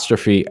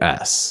apostrophe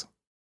S.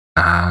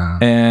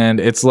 And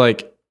it's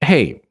like,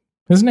 hey,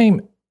 his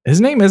name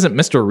isn't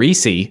Mr.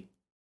 Reese.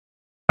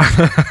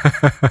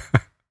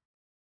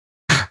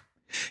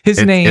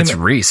 His name it's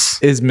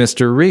Reese. Is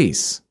Mr.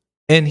 Reese.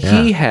 And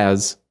he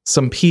has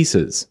some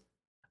pieces.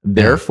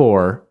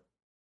 Therefore,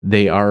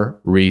 they are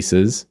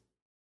Reese's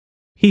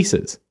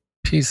Pieces.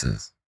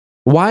 Pieces.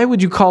 Why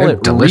would you call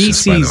it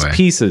Reese's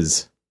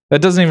Pieces?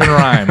 That doesn't even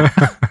rhyme.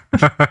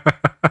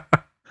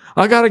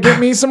 I gotta get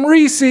me some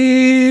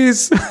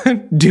Reese's.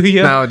 Do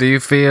you? Now, do you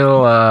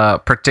feel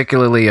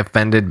particularly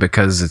offended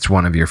because it's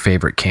one of your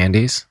favorite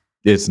candies?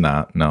 It's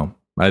not. No,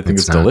 I think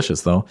it's not.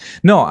 delicious though.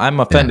 No, I'm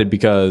offended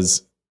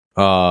because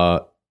I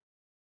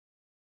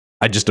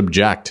just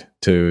object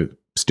to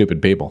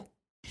stupid people.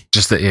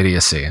 Just the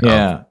idiocy.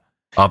 Yeah.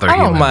 Other I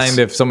don't humans. mind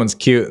if someone's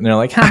cute and they're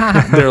like, ha, ha,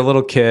 ha. They're a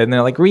little kid and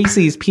they're like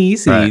Reese's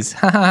Pieces,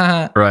 ha, ha,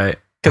 ha, Right.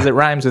 because it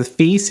rhymes with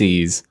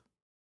feces.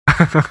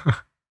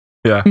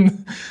 Yeah.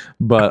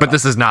 But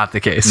this is not the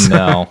case.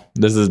 no,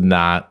 this is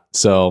not.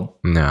 So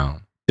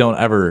No. don't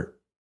ever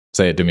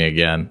say it to me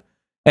again.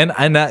 And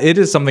it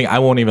is something I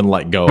won't even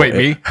let go. Wait,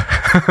 me?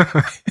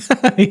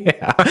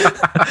 Yeah.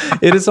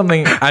 It is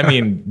something, I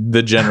mean,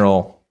 the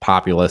general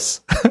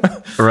populace.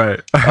 Right.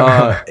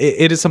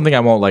 It is something I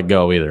won't let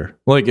go either.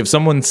 Like if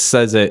someone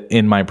says it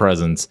in my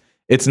presence,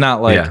 it's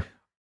not like,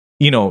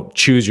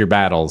 choose your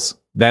battles.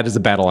 That is a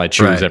battle I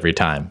choose every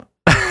time.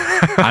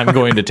 I'm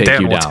going to take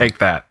Dan you will down. take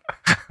that.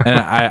 And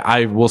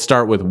I will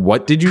start with,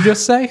 what did you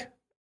just say?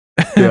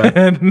 Yeah.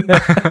 And,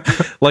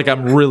 like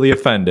I'm really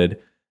offended.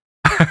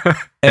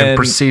 And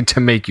proceed to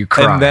make you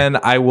cry. And then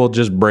I will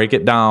just break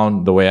it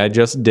down the way I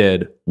just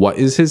did. What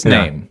is his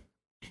name?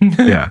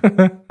 Yeah.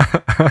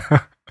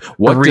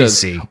 What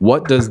Reese.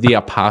 does the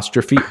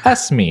apostrophe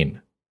S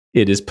mean?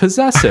 It is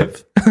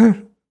possessive.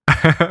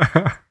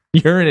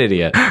 You're an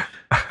idiot.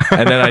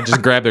 And then I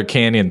just grab their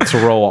candy and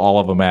throw all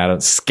of them at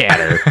it,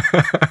 scatter.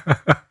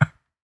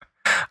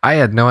 I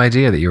had no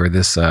idea that you were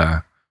this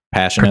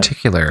Passionate.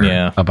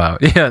 particular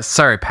about. Yeah,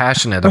 sorry,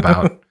 passionate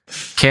about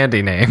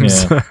candy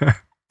names. Yeah.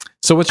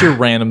 So what's your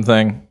random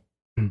thing?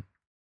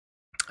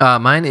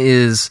 Mine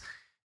is,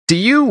 do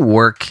you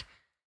work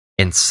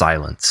in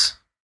silence?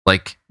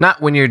 Like,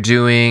 not when you're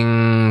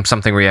doing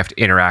something where you have to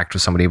interact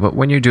with somebody, but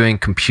when you're doing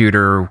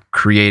computer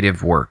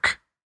creative work.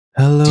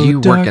 Hello, do you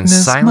work in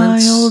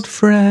silence? My old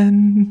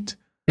friend.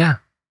 Yeah.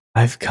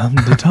 I've come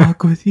to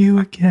talk with you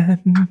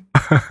again.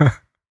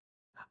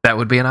 That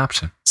would be an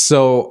option.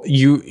 So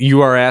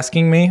you are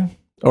asking me,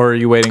 or are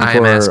you waiting for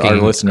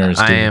our listeners?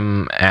 I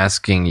am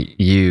asking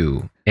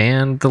you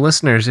and the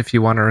listeners if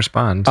you want to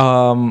respond.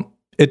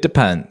 It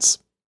depends.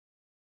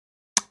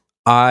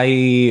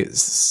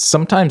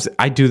 Sometimes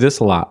I do this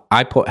a lot.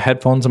 I put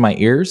headphones in my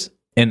ears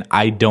and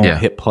I don't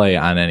hit play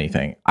on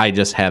anything. I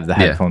just have the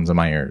headphones in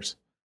my ears.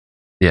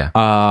 Yeah.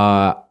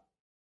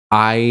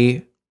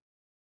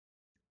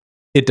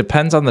 It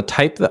depends on the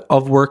type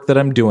of work that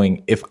I'm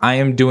doing. If I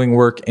am doing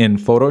work in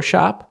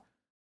Photoshop,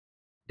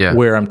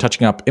 where I'm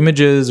touching up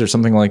images or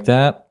something like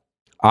that,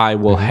 I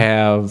will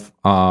have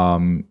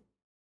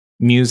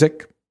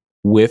music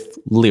with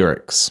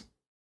lyrics.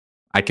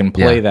 I can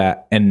play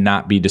that and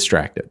not be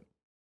distracted.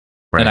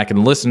 Right. And I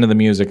can listen to the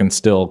music and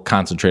still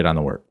concentrate on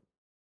the work.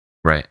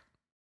 Right.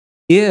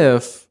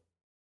 If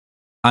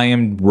I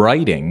am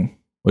writing,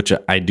 which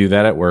I do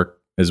that at work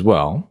as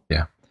well.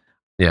 Yeah.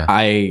 Yeah.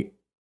 I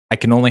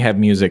can only have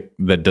music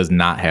that does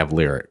not have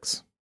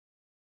lyrics.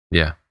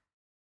 Yeah.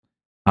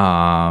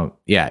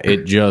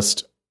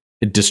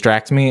 It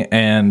distracts me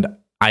and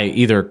I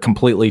either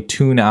completely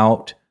tune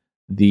out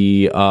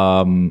the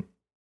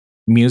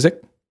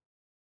music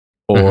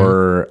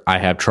or I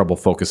have trouble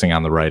focusing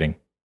on the writing.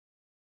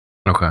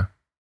 Okay.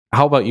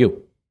 How about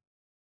you?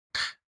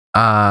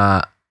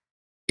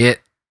 It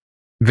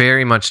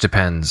very much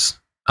depends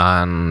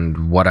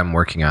on what I'm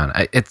working on.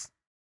 It's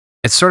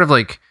sort of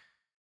like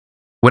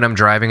when I'm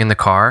driving in the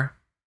car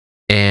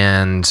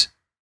and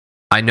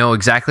I know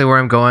exactly where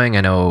I'm going.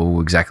 I know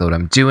exactly what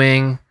I'm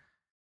doing.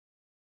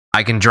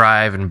 I can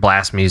drive and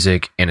blast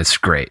music and it's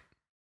great.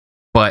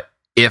 But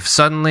if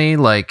suddenly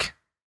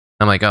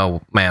I'm like,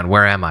 oh man,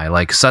 where am I?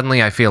 Like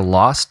suddenly I feel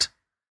lost.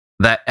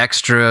 That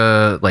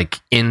extra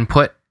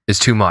input is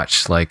too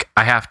much. Like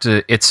I have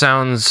to, it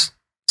sounds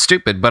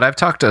stupid, but I've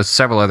talked to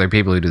several other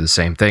people who do the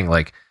same thing.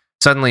 Like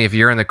suddenly if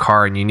you're in the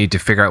car and you need to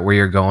figure out where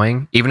you're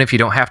going, even if you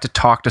don't have to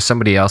talk to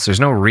somebody else, there's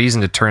no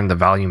reason to turn the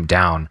volume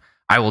down.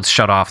 I will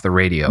shut off the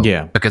radio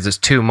because it's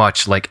too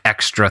much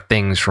extra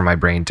things for my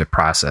brain to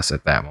process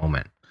at that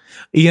moment.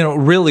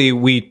 Really,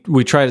 we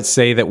try to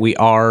say that we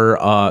are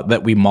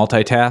that we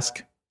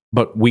multitask,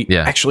 but we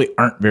actually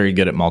aren't very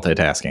good at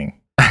multitasking.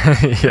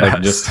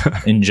 Just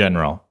in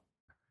general.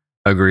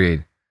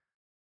 Agreed.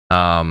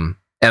 And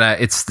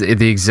it's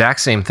the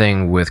exact same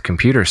thing with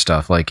computer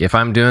stuff. Like if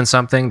I'm doing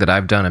something that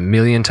I've done a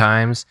million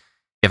times,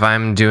 if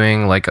I'm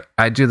doing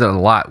I do that a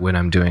lot when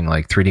I'm doing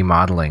 3D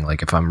modeling.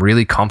 Like if I'm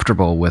really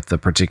comfortable with the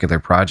particular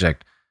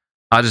project,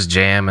 I'll just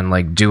jam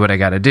and do what I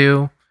got to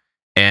do,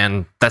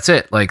 and that's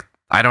it.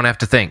 I don't have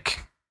to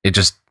think. It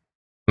just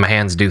my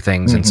hands do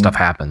things and stuff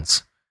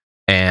happens.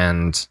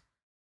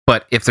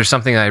 But if there's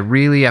something that I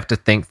really have to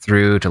think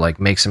through to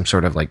make some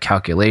sort of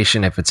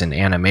calculation, if it's an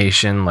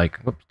animation,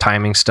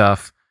 timing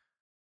stuff,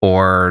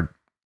 or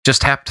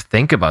just have to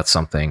think about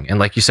something, and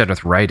like you said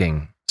with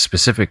writing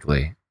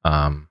specifically,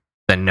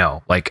 then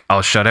no,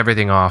 I'll shut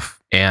everything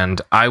off,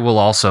 and I will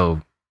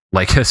also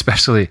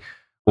especially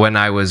when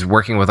I was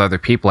working with other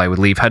people, I would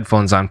leave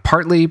headphones on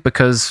partly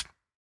because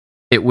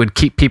it would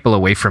keep people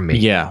away from me.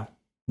 Yeah.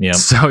 Yeah.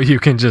 So you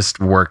can just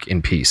work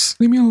in peace.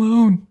 Leave me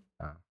alone.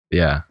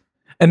 Yeah.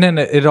 And then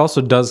it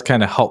also does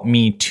kind of help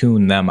me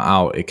tune them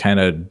out. It kind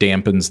of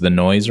dampens the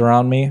noise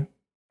around me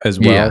as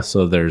well. Yeah.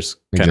 So there's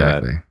kind of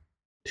Exactly.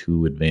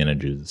 two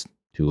advantages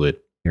to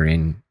it. You're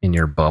in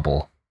your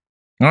bubble.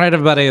 All right,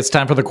 everybody, it's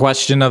time for the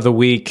question of the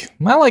week.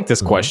 I like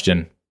this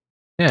question.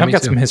 Yeah, I've me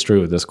got too. some history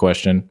with this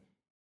question.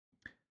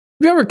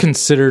 Have you ever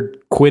considered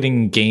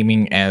quitting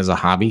gaming as a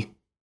hobby?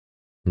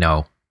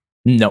 No.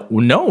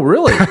 No,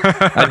 really.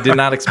 I did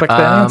not expect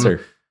that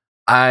answer.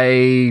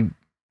 I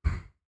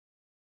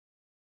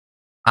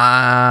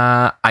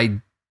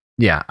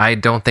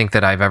don't think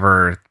that I've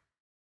ever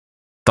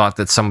thought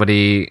that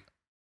somebody.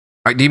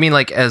 Do you mean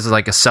like as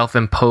like a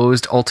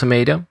self-imposed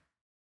ultimatum?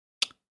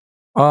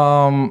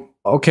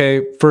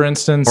 Okay, for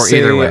instance, Or say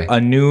either way.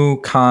 a new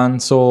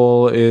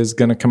console is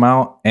going to come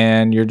out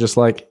and you're just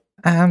like,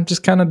 I'm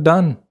just kind of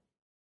done.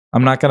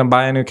 I'm not going to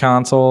buy a new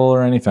console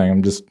or anything.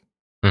 I'm just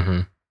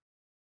Mm-hmm.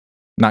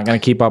 not going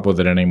to keep up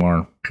with it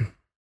anymore.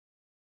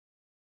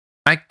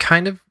 I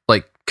kind of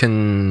like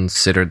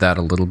considered that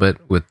a little bit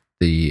with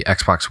the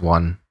Xbox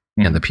One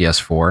and the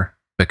PS4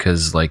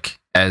 because like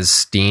as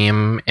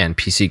Steam and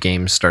PC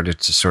games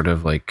started to sort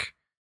of like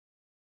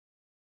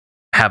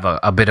have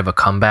a bit of a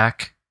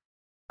comeback,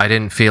 I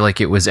didn't feel like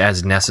it was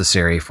as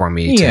necessary for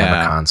me to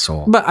have a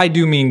console. But I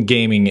do mean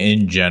gaming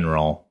in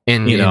general.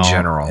 In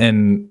general.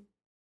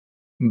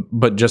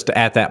 But just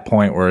at that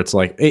point where it's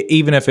like,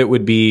 even if it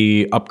would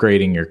be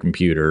upgrading your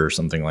computer or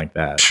something like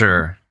that.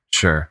 Sure.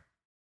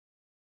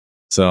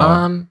 So,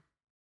 I'm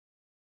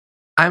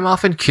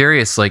often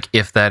curious, like,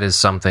 if that is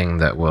something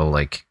that will,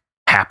 like,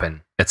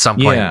 happen at some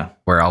point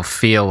where I'll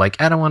feel like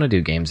I don't want to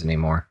do games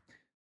anymore.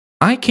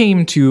 I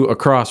came to a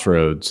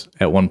crossroads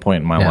at one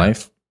point in my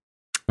life,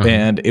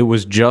 and it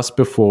was just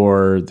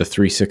before the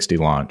 360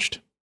 launched.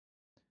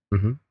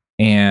 Mm-hmm.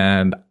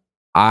 And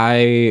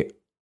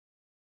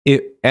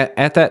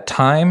at that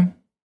time,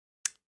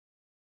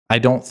 I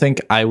don't think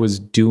I was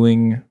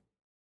doing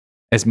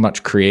as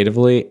much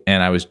creatively,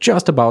 and I was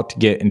just about to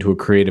get into a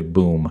creative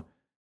boom.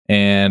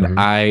 And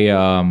I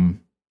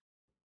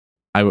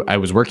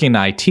was working in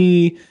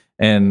IT,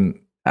 and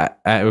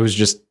I was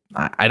just,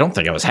 I don't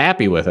think I was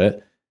happy with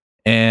it.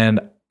 And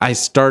I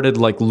started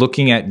like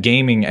looking at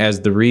gaming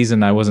as the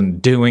reason I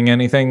wasn't doing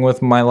anything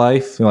with my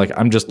life. Like,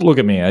 I'm just, look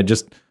at me. I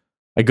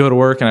go to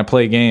work and I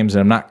play games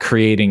and I'm not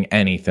creating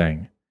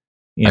anything,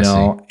 you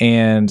know?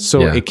 And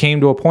so it came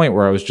to a point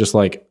where I was just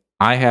like,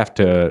 I have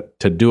to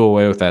do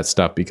away with that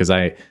stuff because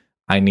I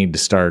need to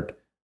start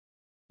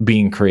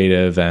being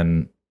creative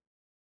and,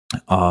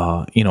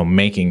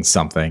 making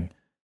something.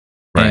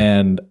 Right.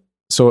 And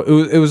so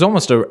it was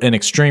almost an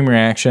extreme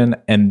reaction.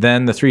 And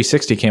then the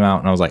 360 came out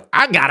and I was like,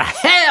 I gotta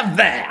have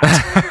that.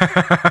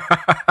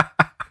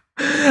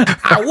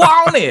 I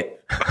want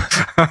it.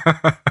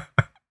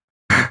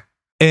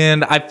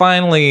 And I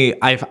finally,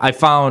 I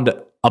found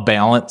a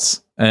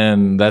balance,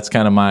 and that's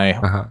kind of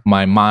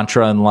my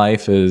mantra in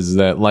life, is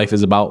that life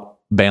is about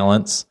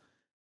balance.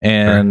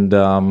 And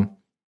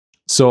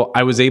so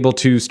I was able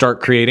to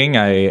start creating.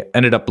 I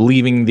ended up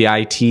leaving the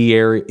IT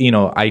area,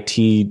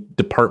 IT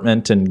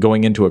department, and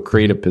going into a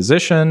creative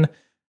position,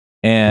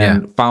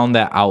 and found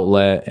that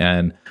outlet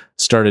and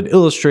started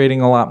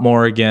illustrating a lot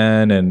more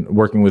again, and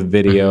working with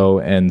video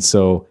and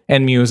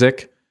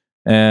music.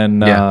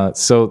 And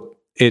so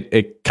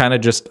it kind of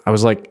just, I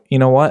was like, you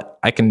know what?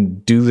 I can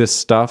do this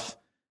stuff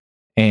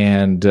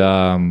and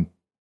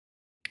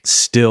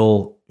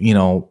still,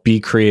 be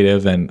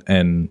creative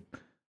and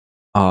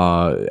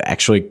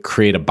actually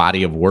create a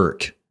body of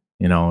work,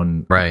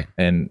 and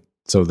and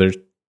so there's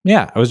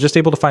I was just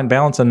able to find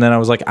balance, and then I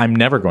was like, I'm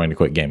never going to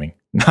quit gaming.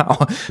 Now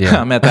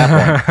I'm at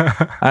that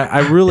point.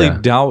 I really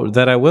doubt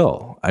that I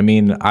will. I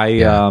mean,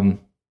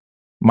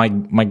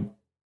 my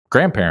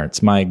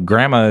grandparents, my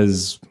grandma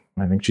is,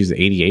 I think she's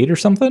 88 or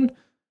something,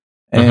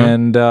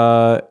 and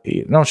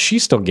she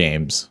still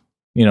games.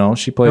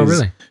 She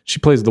plays she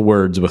plays the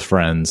Words with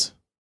friends.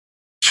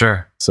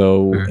 Sure.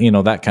 So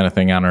that kind of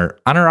thing on her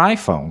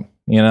iPhone.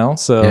 And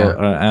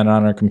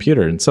on our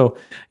computer. And so,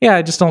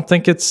 I just don't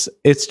think it's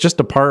just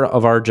a part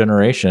of our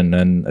generation,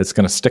 and it's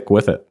going to stick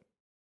with it.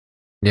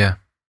 Yeah.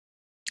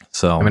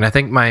 So, I mean, I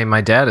think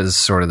my dad is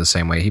sort of the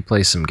same way. He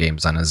plays some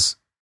games on his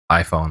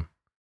iPhone.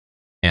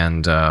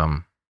 And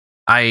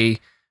I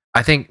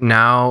think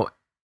now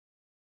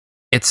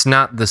it's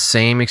not the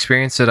same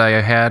experience that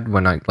I had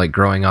when I, like,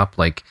 growing up.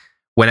 Like,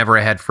 whenever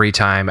I had free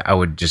time, I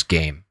would just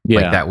game.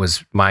 Yeah. Like, that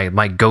was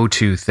my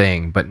go-to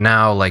thing. But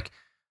now, like,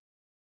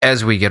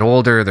 as we get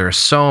older, there are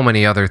so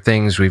many other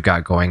things we've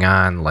got going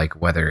on,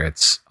 like whether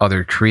it's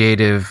other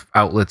creative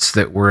outlets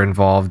that we're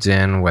involved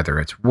in, whether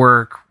it's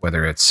work,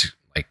 whether it's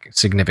like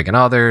significant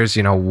others,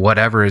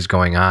 whatever is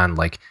going on.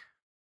 Like,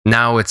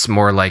 now it's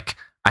more like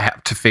I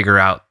have to figure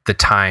out the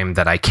time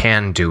that I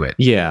can do it.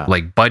 Yeah.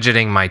 Like,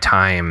 budgeting my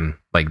time,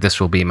 like, this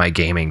will be my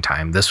gaming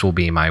time. This will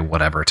be my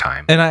whatever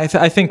time. And I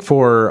think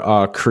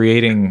for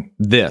creating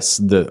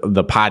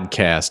the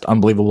podcast,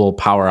 Unbelievable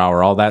Power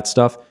Hour, all that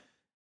stuff,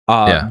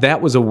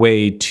 that was a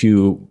way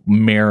to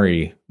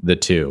marry the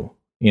two.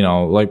 You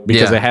know, like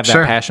because I have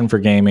that passion for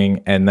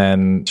gaming and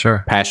then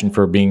passion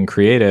for being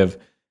creative.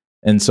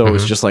 And so it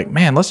was just like,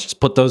 man, let's just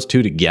put those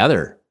two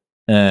together.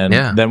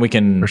 And then we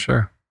can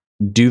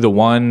do the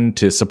one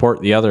to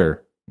support the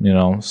other, you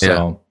know?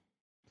 So,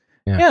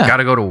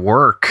 Gotta go to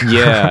work.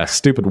 Yeah,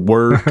 stupid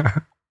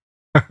work.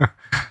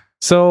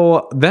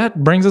 So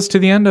that brings us to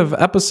the end of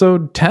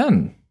episode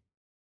 10.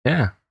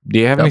 Yeah. Do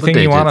you have anything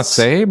you want to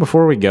say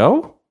before we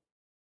go?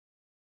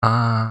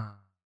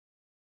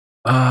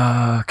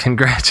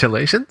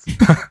 Congratulations.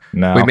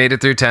 No. We made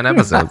it through 10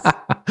 episodes.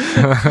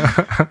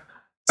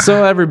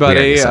 So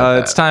everybody,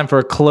 it's time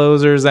for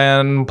closers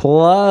and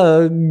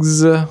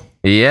plugs.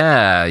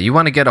 Yeah, you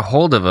want to get a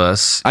hold of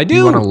us. I do.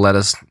 You want to let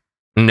us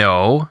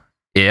know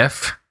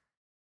if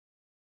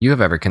you have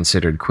ever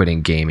considered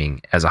quitting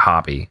gaming as a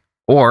hobby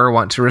or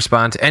want to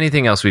respond to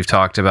anything else we've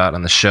talked about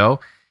on the show.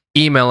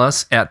 Email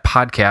us at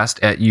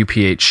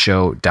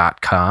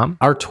podcast@uphshow.com.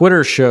 Our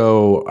Twitter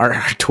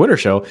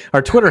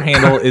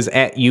handle is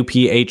at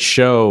UPH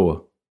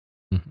Show.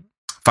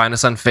 Find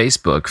us on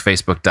Facebook,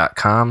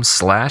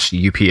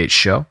 facebook.com/UPH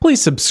Show.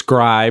 Please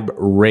subscribe,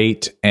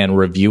 rate, and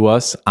review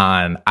us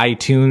on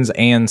iTunes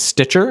and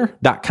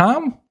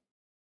Stitcher.com.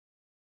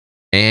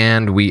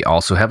 And we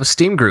also have a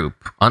Steam group,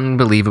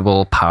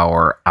 Unbelievable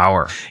Power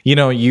Hour. You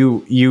know,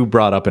 you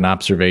brought up an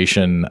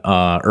observation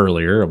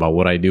earlier about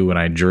what I do when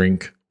I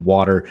drink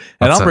water.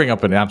 And I'll bring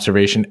up an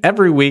observation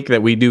every week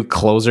that we do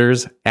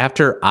closers.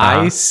 After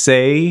I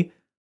say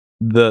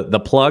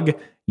the plug,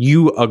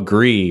 you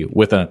agree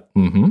with a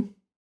mm-hmm.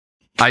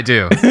 I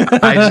do.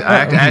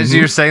 As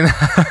you're saying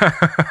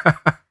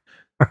that.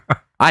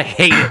 I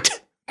hate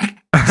it.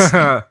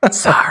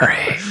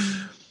 Sorry.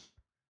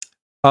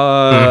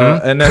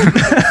 And then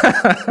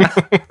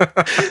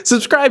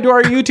subscribe to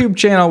our YouTube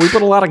channel. We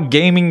put a lot of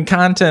gaming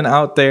content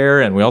out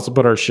there, and we also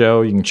put our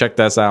show. You can check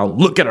this out.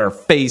 Look at our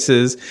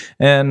faces,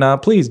 and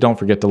please don't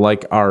forget to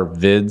like our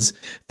vids.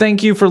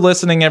 Thank you for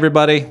listening,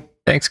 everybody.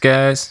 Thanks,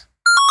 guys.